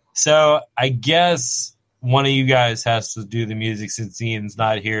 So I guess one of you guys has to do the music since Ian's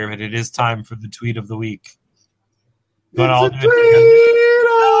not here, but it is time for the tweet of the week.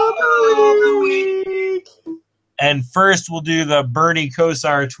 And first we'll do the Bernie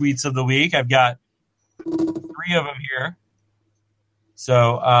Kosar tweets of the week. I've got 3 of them here.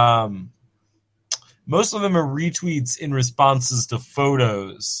 So most of them are retweets in responses to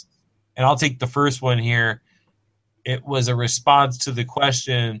photos. And I'll take the first one here. It was a response to the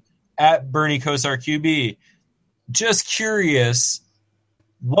question at Bernie Kosar QB. Just curious,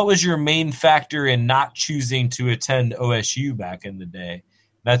 what was your main factor in not choosing to attend OSU back in the day?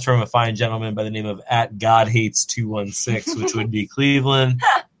 That's from a fine gentleman by the name of @GodHates216, which would be Cleveland.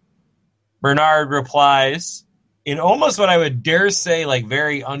 Bernard replies in almost what I would dare say like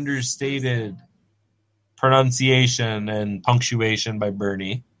very understated pronunciation and punctuation by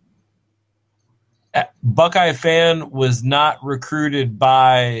Bernie. Buckeye fan was not recruited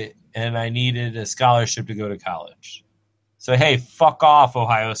by, and I needed a scholarship to go to college. So, hey, fuck off,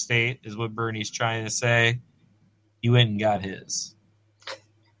 Ohio State, is what Bernie's trying to say. He went and got his.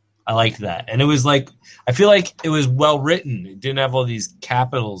 I liked that. And it was like, I feel like it was well written. It didn't have all these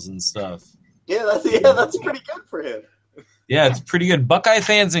capitals and stuff. Yeah, that's pretty good for him. Yeah, it's pretty good. Buckeye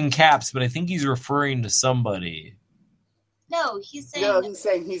fans in caps, but I think he's referring to somebody. No, he's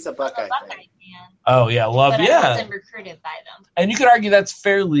saying he's a Buckeye fan. Oh, yeah, But I wasn't recruited by them. And you could argue that's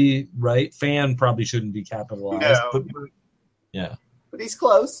fairly right. Fan probably shouldn't be capitalized. No. But, yeah. But he's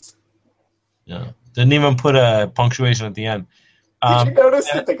close. Yeah. Didn't even put a punctuation at the end. Did you notice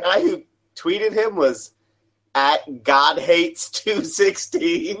that the guy who tweeted him was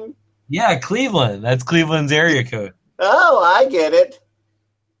 @GodHates216? Yeah, Cleveland. That's Cleveland's area code. Oh, I get it.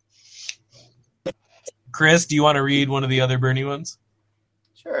 Chris, do you want to read one of the other Bernie ones?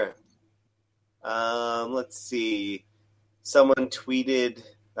 Sure. Let's see. Someone tweeted,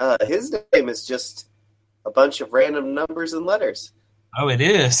 his name is just a bunch of random numbers and letters. Oh, it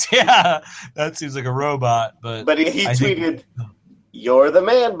is. Yeah. That seems like a robot. But he tweeted, "You're the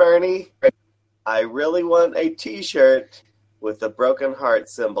man, Bernie. I really want a t-shirt with a broken heart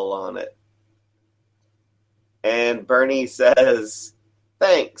symbol on it." And Bernie says,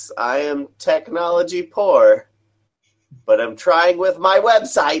 "Thanks, I am technology poor, but I'm trying with my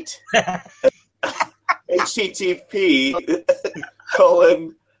website."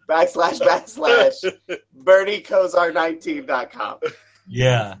 http://BernieKosar19.com.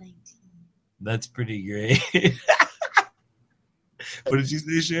 Yeah. That's pretty great. What did you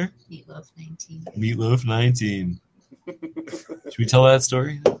say, Cher? Meatloaf 19. Meatloaf 19. Should we tell that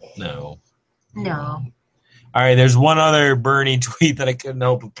story? No. No. All right, there's one other Bernie tweet that I couldn't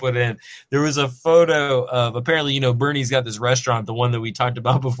help but put in. There was a photo of, apparently, Bernie's got this restaurant, the one that we talked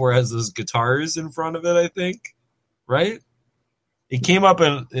about before, has those guitars in front of it, I think. Right? It came up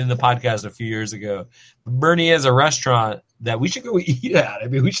in the podcast a few years ago. Bernie has a restaurant that we should go eat at. I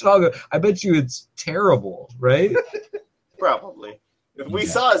mean, we should all go. I bet you it's terrible, right? Probably. If we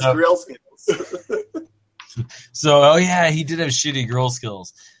saw his grill skills. So, oh yeah, he did have shitty grill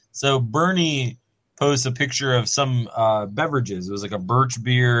skills. So Bernie posts a picture of some beverages. It was like a birch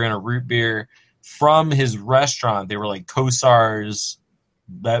beer and a root beer from his restaurant. They were like Kosar's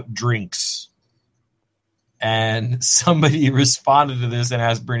drinks. And somebody responded to this and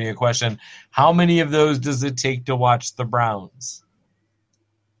asked Bernie a question. How many of those does it take to watch the Browns?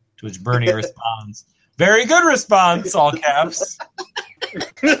 To which Bernie responds, very good response, all caps.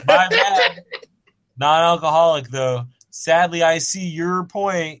 My bad. Non-alcoholic, though. Sadly, I see your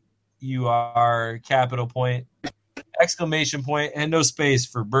point. You are capital point, exclamation point, and no space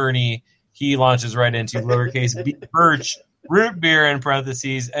for Bernie. He launches right into lowercase birch, root beer in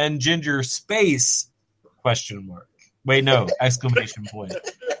parentheses, and ginger space, question mark. Wait, no, exclamation point.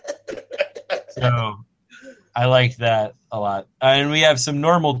 So I like that a lot. And we have some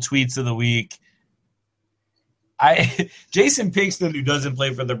normal tweets of the week. Jason Pinkston, who doesn't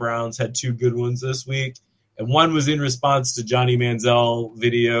play for the Browns, had two good ones this week. And one was in response to Johnny Manziel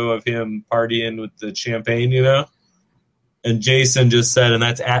video of him partying with the champagne, And Jason just said, and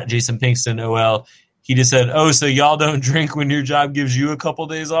that's @Jason Pinkston OL, he just said, "Oh, so y'all don't drink when your job gives you a couple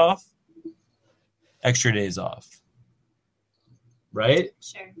days off? Extra days off." Right?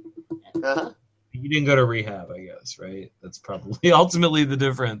 Sure. Uh-huh. You didn't go to rehab, I guess, right? That's probably ultimately the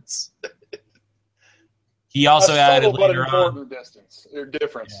difference. He also added later on. Difference. Yeah,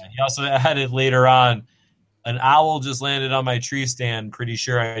 he also added later on, an owl just landed on my tree stand. Pretty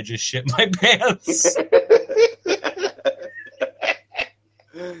sure I just shit my pants.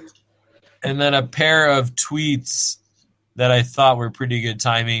 And then a pair of tweets that I thought were pretty good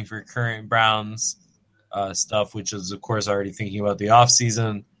timing for current Browns stuff, which is, of course, already thinking about the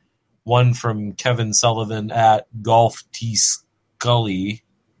offseason. One from Kevin Sullivan @GolfTScully.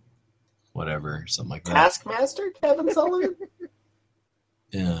 Whatever, something like that. Taskmaster Kevin Sullivan?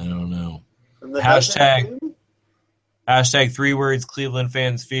 Yeah, I don't know. Hashtag 3 words Cleveland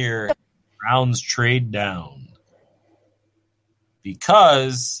fans fear. Browns trade down.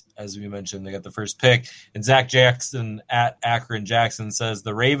 Because, as we mentioned, they got the first pick. And Zach Jackson @Akron Jackson says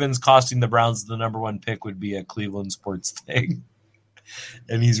the Ravens costing the Browns the number 1 pick would be a Cleveland sports thing.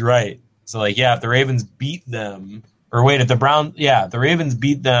 And he's right. So, if the Ravens beat them, Or wait, if the Ravens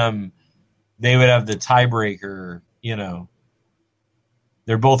beat them, they would have the tiebreaker, you know.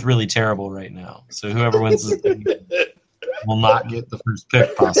 They're both really terrible right now. So whoever wins this thing will not get the first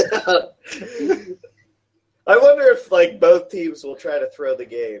pick possible. I wonder if both teams will try to throw the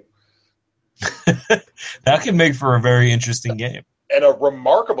game. That could make for a very interesting game. And a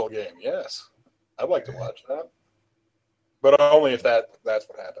remarkable game, yes. I'd like to watch that. But only if that's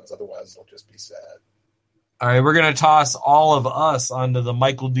what happens. Otherwise, it'll just be sad. All right, we're going to toss all of us onto the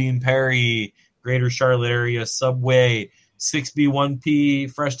Michael Dean Perry Greater Charlotte Area Subway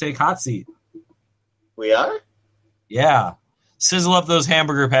 6B1P Fresh Take Hot Seat. We are? Yeah. Sizzle up those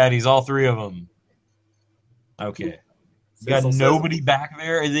hamburger patties, all three of them. Okay. You got nobody back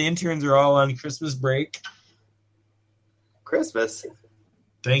there. The interns are all on Christmas break. Christmas?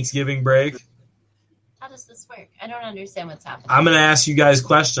 Thanksgiving break. How does this work? I don't understand what's happening. I'm going to ask you guys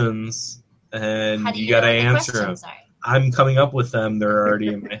questions, and you got to answer them. Sorry. I'm coming up with them. They're already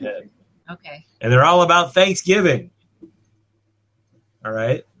in my head. Okay. And they're all about Thanksgiving. All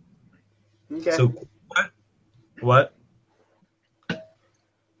right? Okay. So, what?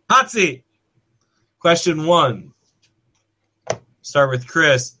 Hot seat. Question 1. Start with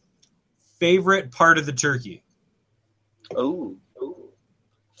Chris. Favorite part of the turkey? Ooh.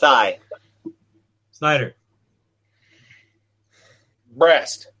 Thigh. Snyder.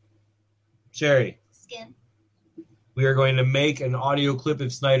 Breast. Sherry. Skin. We are going to make an audio clip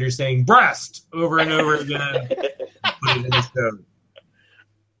of Snyder saying breast over and over again. Put it in the show.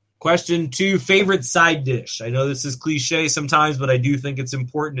 Question 2, favorite side dish. I know this is cliche sometimes, but I do think it's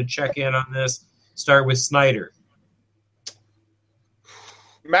important to check in on this. Start with Snyder.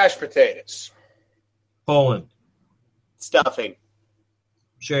 Mashed potatoes. Poland. Stuffing.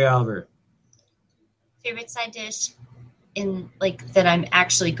 Sherry Oliver. Favorite side dish in that I'm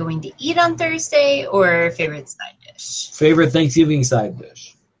actually going to eat on Thursday, or favorite side dish? Favorite Thanksgiving side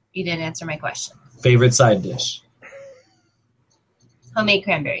dish. You didn't answer my question. Favorite side dish. Homemade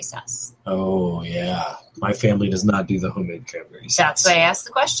cranberry sauce. Oh, yeah. My family does not do the homemade cranberry sauce. That's why I asked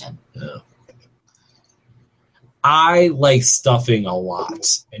the question. Yeah. I like stuffing a lot.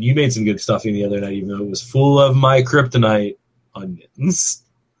 And you made some good stuffing the other night, even though it was full of my kryptonite onions.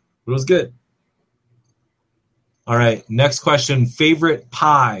 It was good. All right, next question. Favorite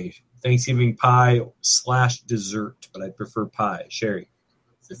pie? Thanksgiving pie / dessert, but I prefer pie. Sherry.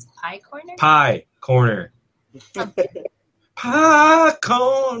 Is this pie corner? Pie corner. Pie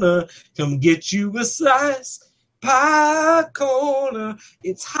corner, come get you a slice. Pie corner,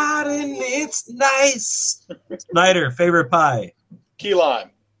 it's hot and it's nice. Snyder, favorite pie? Key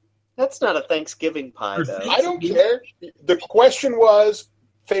lime. That's not a Thanksgiving pie, though. I don't care. The question was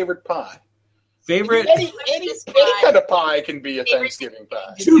favorite pie. Favorite? Any kind of pie can be a Thanksgiving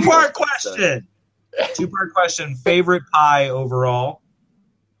pie. Two-part question. Two-part question. Favorite pie overall?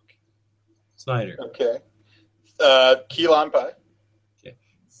 Snyder. Okay. Key lime pie. Okay.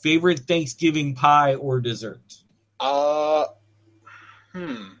 Favorite Thanksgiving pie or dessert? Probably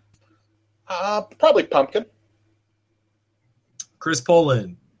pumpkin. Chris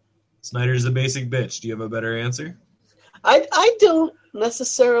Poland. Snyder's a basic bitch. Do you have a better answer? I don't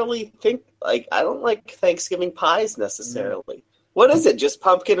necessarily think I don't like Thanksgiving pies necessarily. What is it? Just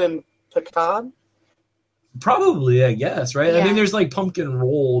pumpkin and pecan? Probably, I guess, right? Yeah. I mean, there's pumpkin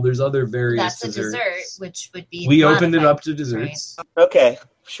roll. There's other various That's a desserts. dessert, which would be. We opened it modified, up to desserts. right? Okay,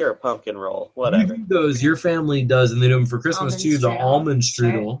 sure, pumpkin roll, whatever. You do those, your family does, and they do them for Christmas Almond too. The strudel. almond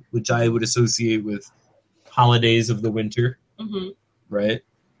strudel, Sure. which I would associate with holidays of the winter, Mm-hmm. right?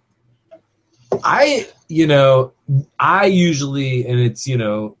 I usually, and it's,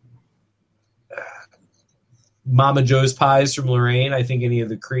 Mama Joe's pies from Lorraine. I think any of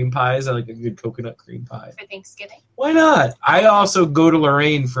the cream pies. I like a good coconut cream pie. For Thanksgiving. Why not? I also go to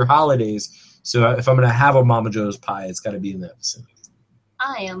Lorraine for holidays. So if I'm going to have a Mama Joe's pie, it's got to be in that vicinity.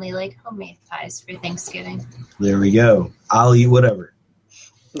 I only like homemade pies for Thanksgiving. There we go. I'll eat whatever.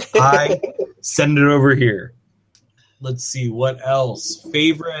 I send it over here. Let's see. What else?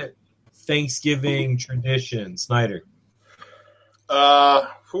 Favorite Thanksgiving tradition? Snyder.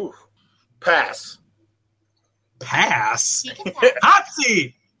 Pass. Pass? You can pass. Hot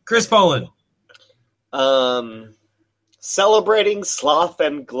seat! Chris Poland. Celebrating sloth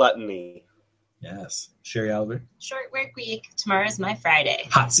and gluttony. Yes. Sherry Albert. Short work week. Tomorrow's my Friday.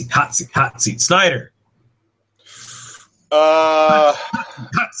 Hot seat, hot seat, hot seat. Snyder. Uh,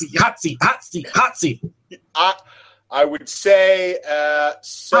 Hot seat, hot seat, hot seat, hot seat. I would say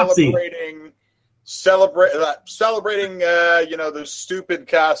celebrating those stupid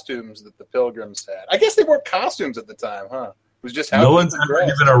costumes that the Pilgrims had. I guess they weren't costumes at the time, huh? It was just how No one's ever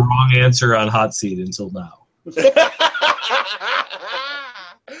given a wrong answer on hot seat until now.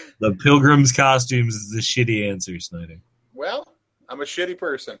 The Pilgrim's costumes is the shitty answer, Snyder. Well, I'm a shitty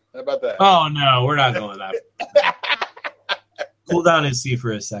person. How about that? Oh, no, we're not going that. Cool down and see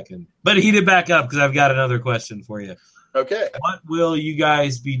for a second. But heat it back up because I've got another question for you. Okay. What will you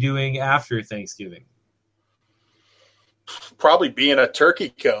guys be doing after Thanksgiving? Probably be in a turkey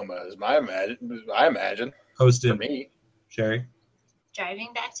coma, is I imagine. Hosted. For me. Sherry?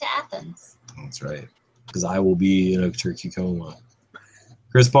 Driving back to Athens. That's right. Because I will be in a turkey coma.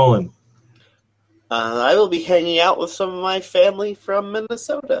 Chris Poland. I will be hanging out with some of my family from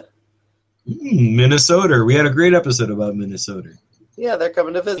Minnesota. Minnesota. We had a great episode about Minnesota. Yeah, they're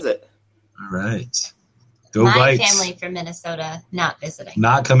coming to visit. All right. Go My Vikes. family from Minnesota, not visiting.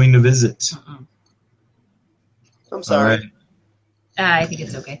 Not coming to visit. I'm sorry. All right. I think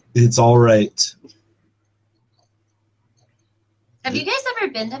it's okay. It's all right. Have you guys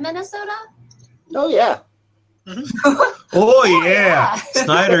ever been to Minnesota? Oh, yeah. Oh, yeah.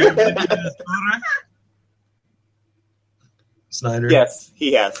 Snyder, you been to Minnesota? Snyder? Yes,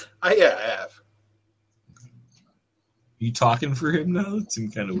 he has. I have. You talking for him now? It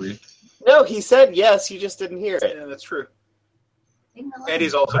seemed kind of weird. No, he said yes, you just didn't hear it. Yeah, that's true. And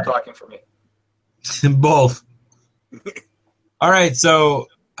he's also talking for me. Both. All right, so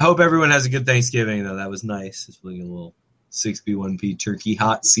I hope everyone has a good Thanksgiving, though. That was nice. It's like a little 6B1P turkey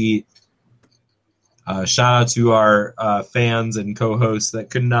hot seat. Shout out to our fans and co-hosts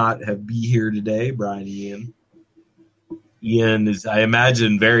that could not be here today, Brian and Ian. Ian is, I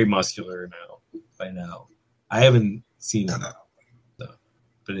imagine, very muscular by now. I haven't seen him, though,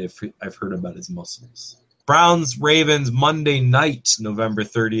 but I've heard about his muscles. Browns Ravens Monday night, November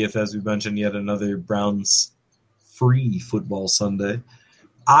 30th, as we mentioned, yet another Browns free football Sunday.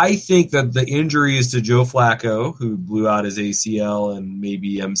 I think that the injuries to Joe Flacco, who blew out his ACL and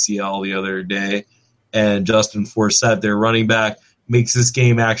maybe MCL the other day, and Justin Forsett, their running back, makes this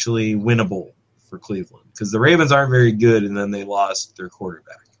game actually winnable for Cleveland. Because the Ravens aren't very good, and then they lost their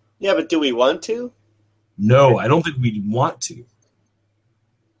quarterback. Yeah, but do we want to? No, I don't think we want to.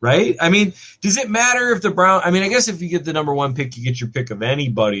 Right? I mean, does it matter if the Browns... I mean, I guess if you get the number one pick, you get your pick of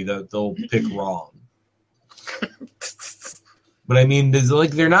anybody that they'll pick wrong. But I mean,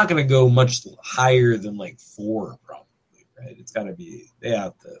 they're not going to go much higher than 4, probably, right? It's got to be... They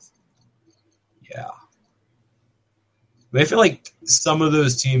have to... Yeah. But I feel like some of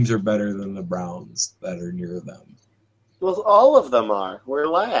those teams are better than the Browns that are near them. Well, all of them are. We're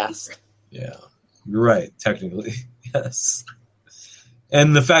last. Yeah. You're right, technically. Yes.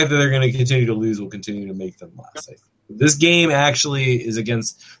 And the fact that they're going to continue to lose will continue to make them last. This game actually is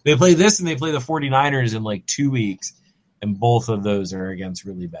against... They play this and they play the 49ers in 2 weeks, and both of those are against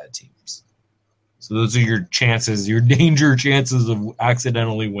really bad teams. So those are your chances, your danger chances of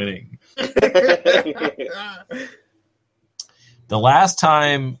accidentally winning. The last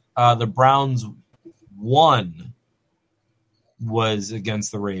time the Browns won was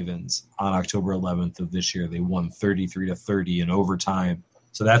against the Ravens on October 11th of this year. They won 33-30 in overtime.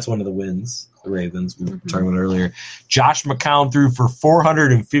 So that's one of the wins, the Ravens we were talking about earlier. Josh McCown threw for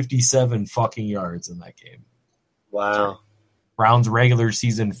 457 fucking yards in that game. Wow. Browns regular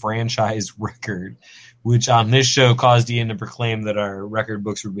season franchise record, which on this show caused Ian to proclaim that our record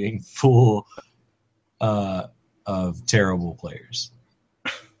books were being full of terrible players.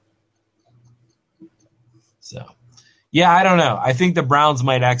 So, yeah, I don't know. I think the Browns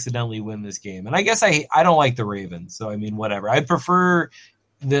might accidentally win this game. And I guess I don't like the Ravens, so I mean, whatever. I prefer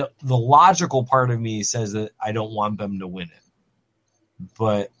the logical part of me says that I don't want them to win it.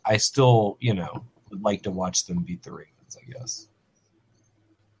 But I still, would like to watch them beat the Ravens, I guess.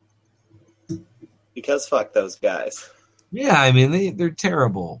 Because fuck those guys. Yeah, I mean, they're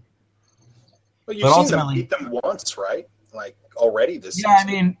terrible. Well, you've seen them beat them once, right? Already this season. I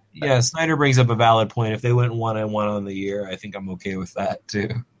mean, Snyder brings up a valid point. If they went 1-1 on the year, I think I'm okay with that, too.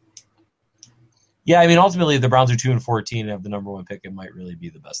 Yeah, I mean, ultimately, if the Browns are 2-14 and have the number one pick, it might really be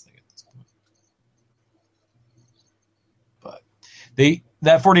the best thing at this point. But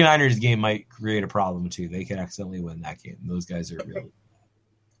that 49ers game might create a problem, too. They could accidentally win that game. Those guys are really...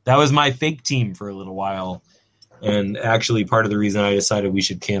 That was my fake team for a little while. And actually, part of the reason I decided we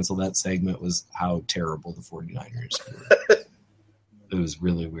should cancel that segment was how terrible the 49ers were. It was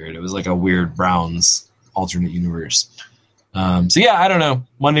really weird. It was like a weird Browns alternate universe. So, yeah, I don't know.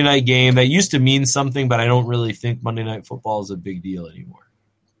 Monday night game. That used to mean something, but I don't really think Monday Night Football is a big deal anymore.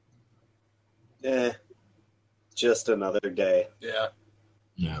 Just another day. Yeah.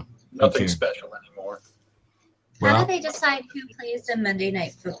 No. Nothing special anymore. How do they decide who plays in Monday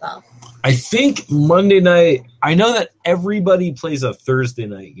Night Football? I think Monday night, I know that everybody plays a Thursday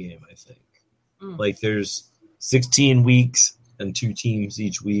night game, I think. Like there's 16 weeks and 2 teams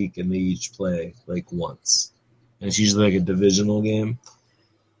each week, and they each play like once. And it's usually like a divisional game.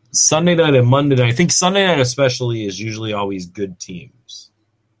 Sunday night and Monday night, I think Sunday night especially is usually always good teams.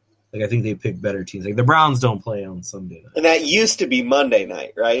 Like I think they pick better teams. Like the Browns don't play on Sunday night. And that used to be Monday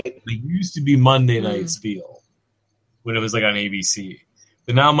night, right? It used to be Monday night Spiel when it was like on ABC.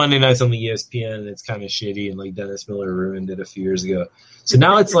 But now Monday night's on the ESPN and it's kind of shitty, and like Dennis Miller ruined it a few years ago. So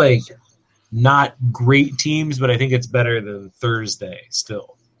now it's like not great teams, but I think it's better than Thursday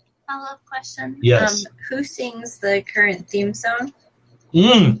still. Follow-up question. Yes. Who sings the current theme song?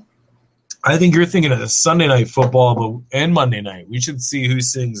 I think you're thinking of the Sunday Night Football and Monday night. We should see who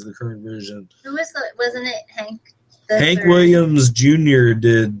sings the current version. Who was wasn't it Hank? Hank Williams Jr.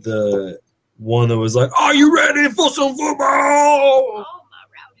 did the one that was like, "Are you ready for some football?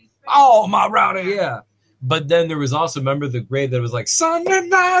 Oh, my rowdy, yeah." But then there was also, remember the grade that was like, Sunday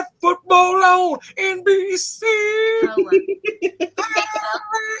Night Football on NBC.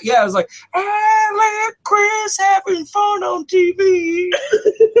 Yeah, it was like, Alec Chris having fun on TV.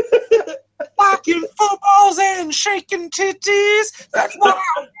 Watching footballs and shaking titties. That's what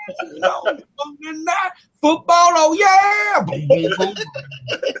I want. Sunday Night Football, oh yeah. Boom, boom, boom.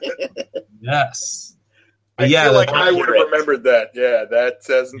 Yes. I feel like I would have remembered that. Yeah, that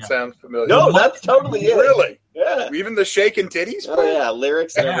doesn't sound familiar. No, that's totally it. Really? Yeah. Even the shaking titties? Oh, yeah,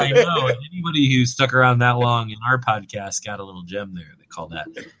 lyrics. Yeah, I know. Anybody who stuck around that long in our podcast got a little gem there. They call that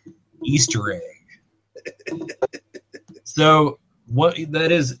Easter egg. So what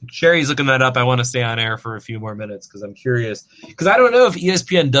that is, Sherry's looking that up. I want to stay on air for a few more minutes because I'm curious. Because I don't know if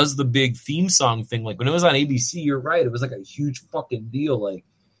ESPN does the big theme song thing. Like when it was on ABC, you're right. It was like a huge fucking deal. Like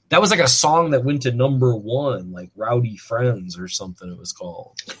that was like a song that went to #1, like Rowdy Friends or something it was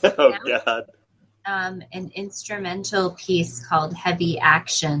called. Oh, God. An instrumental piece called Heavy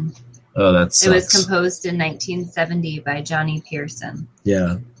Action. Oh, that's it was composed in 1970 by Johnny Pearson.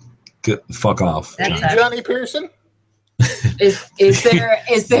 Yeah. Fuck off. Johnny Pearson? Is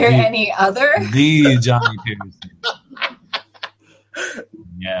there any other? The Johnny Pearson.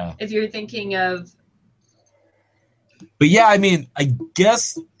 Yeah. If you're thinking of. But yeah, I mean, I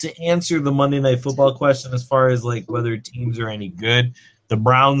guess to answer the Monday Night Football question as far as like whether teams are any good, the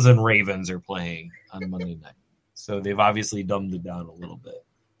Browns and Ravens are playing on Monday night. So they've obviously dumbed it down a little bit.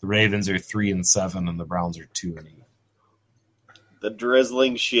 The Ravens are 3-7 and the Browns are 2-8. The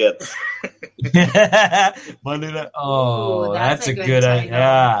drizzling shits. Monday night. Oh, that's a good idea.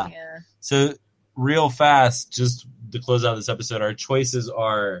 Yeah. So real fast, just to close out this episode, our choices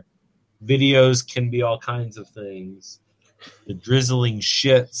are videos can be all kinds of things. The drizzling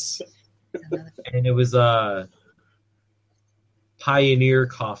shits. And it was Pioneer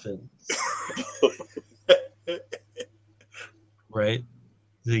coffins. Right?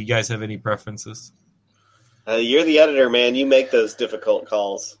 Do you guys have any preferences? You're the editor, man. You make those difficult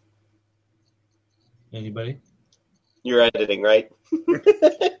calls. Anybody? You're editing, right?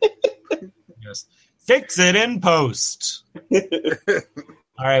 Yes. Fix it in post.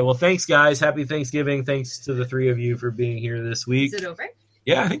 All right. Well, thanks, guys. Happy Thanksgiving. Thanks to the three of you for being here this week. Is it over?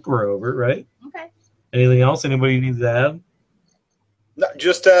 Yeah, I think we're over, right? Okay. Anything else? Anybody needs to add? No,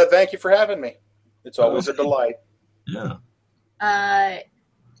 just thank you for having me. It's always a delight. Yeah.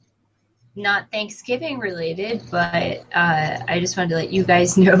 Not Thanksgiving related, but I just wanted to let you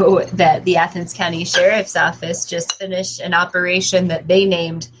guys know that the Athens County Sheriff's Office just finished an operation that they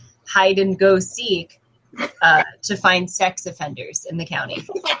named Hide and Go Seek to find sex offenders in the county.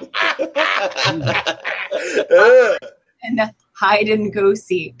 And Hide and Go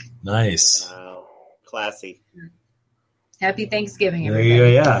Seek. Nice. Wow. Classy. Happy Thanksgiving, There everybody. you go.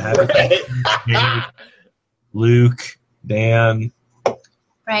 Yeah. Happy Thanksgiving. Luke, Dan,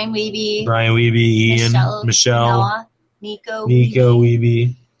 Brian Weeby, Ian, Michelle, Noah, Nico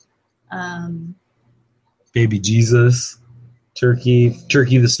Weeby, Baby Jesus, Turkey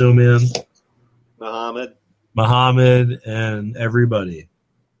the Snowman, Muhammad, and everybody.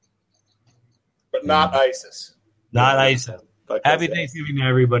 But not ISIS. Not ISIS. Fuck Happy those guys. Thanksgiving to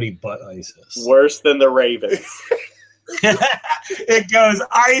everybody but ISIS. Worse than the Ravens. It goes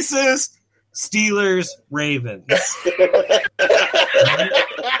ISIS, Steelers, Ravens. That's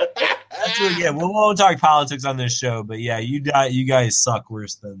what, yeah, we won't talk politics on this show, but yeah, you guys suck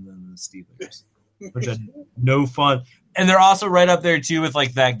worse than the Steelers, which are no fun. And they're also right up there too with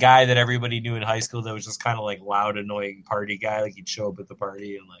like that guy that everybody knew in high school that was just kind of like loud, annoying party guy. Like he'd show up at the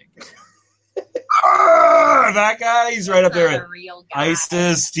party and like, that guy. He's right up there with real guy.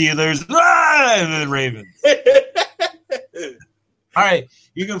 ISIS, Steelers, and then Ravens. All right,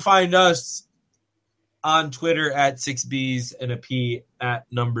 you can find us on Twitter at 6Bs and a P at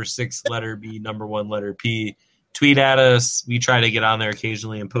number 6 letter B number 1 letter P. tweet at us. We try to get on there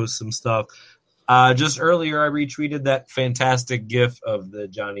occasionally and post some stuff. Just earlier, I retweeted that fantastic GIF of the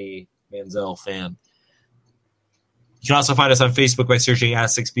Johnny Manziel fan. You can also find us on Facebook by searching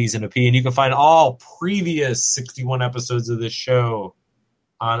Ask 6Bs and a P, and you can find all previous 61 episodes of this show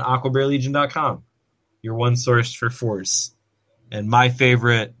on aquabearlegion.com, your one source for Force, and my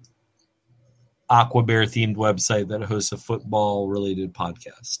favorite Aqua Bear themed website that hosts a football related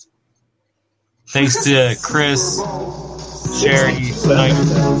podcast. Thanks to Chris, Sherry, Snyder.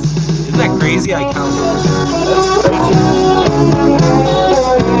 Isn't that crazy? I counted.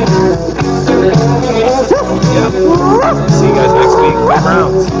 Yeah. See you guys next week. Bye,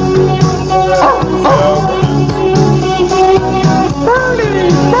 Browns.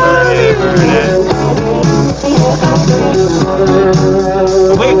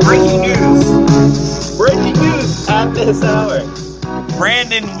 Wait, breaking news. Breaking news at this hour.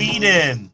 Brandon Weeden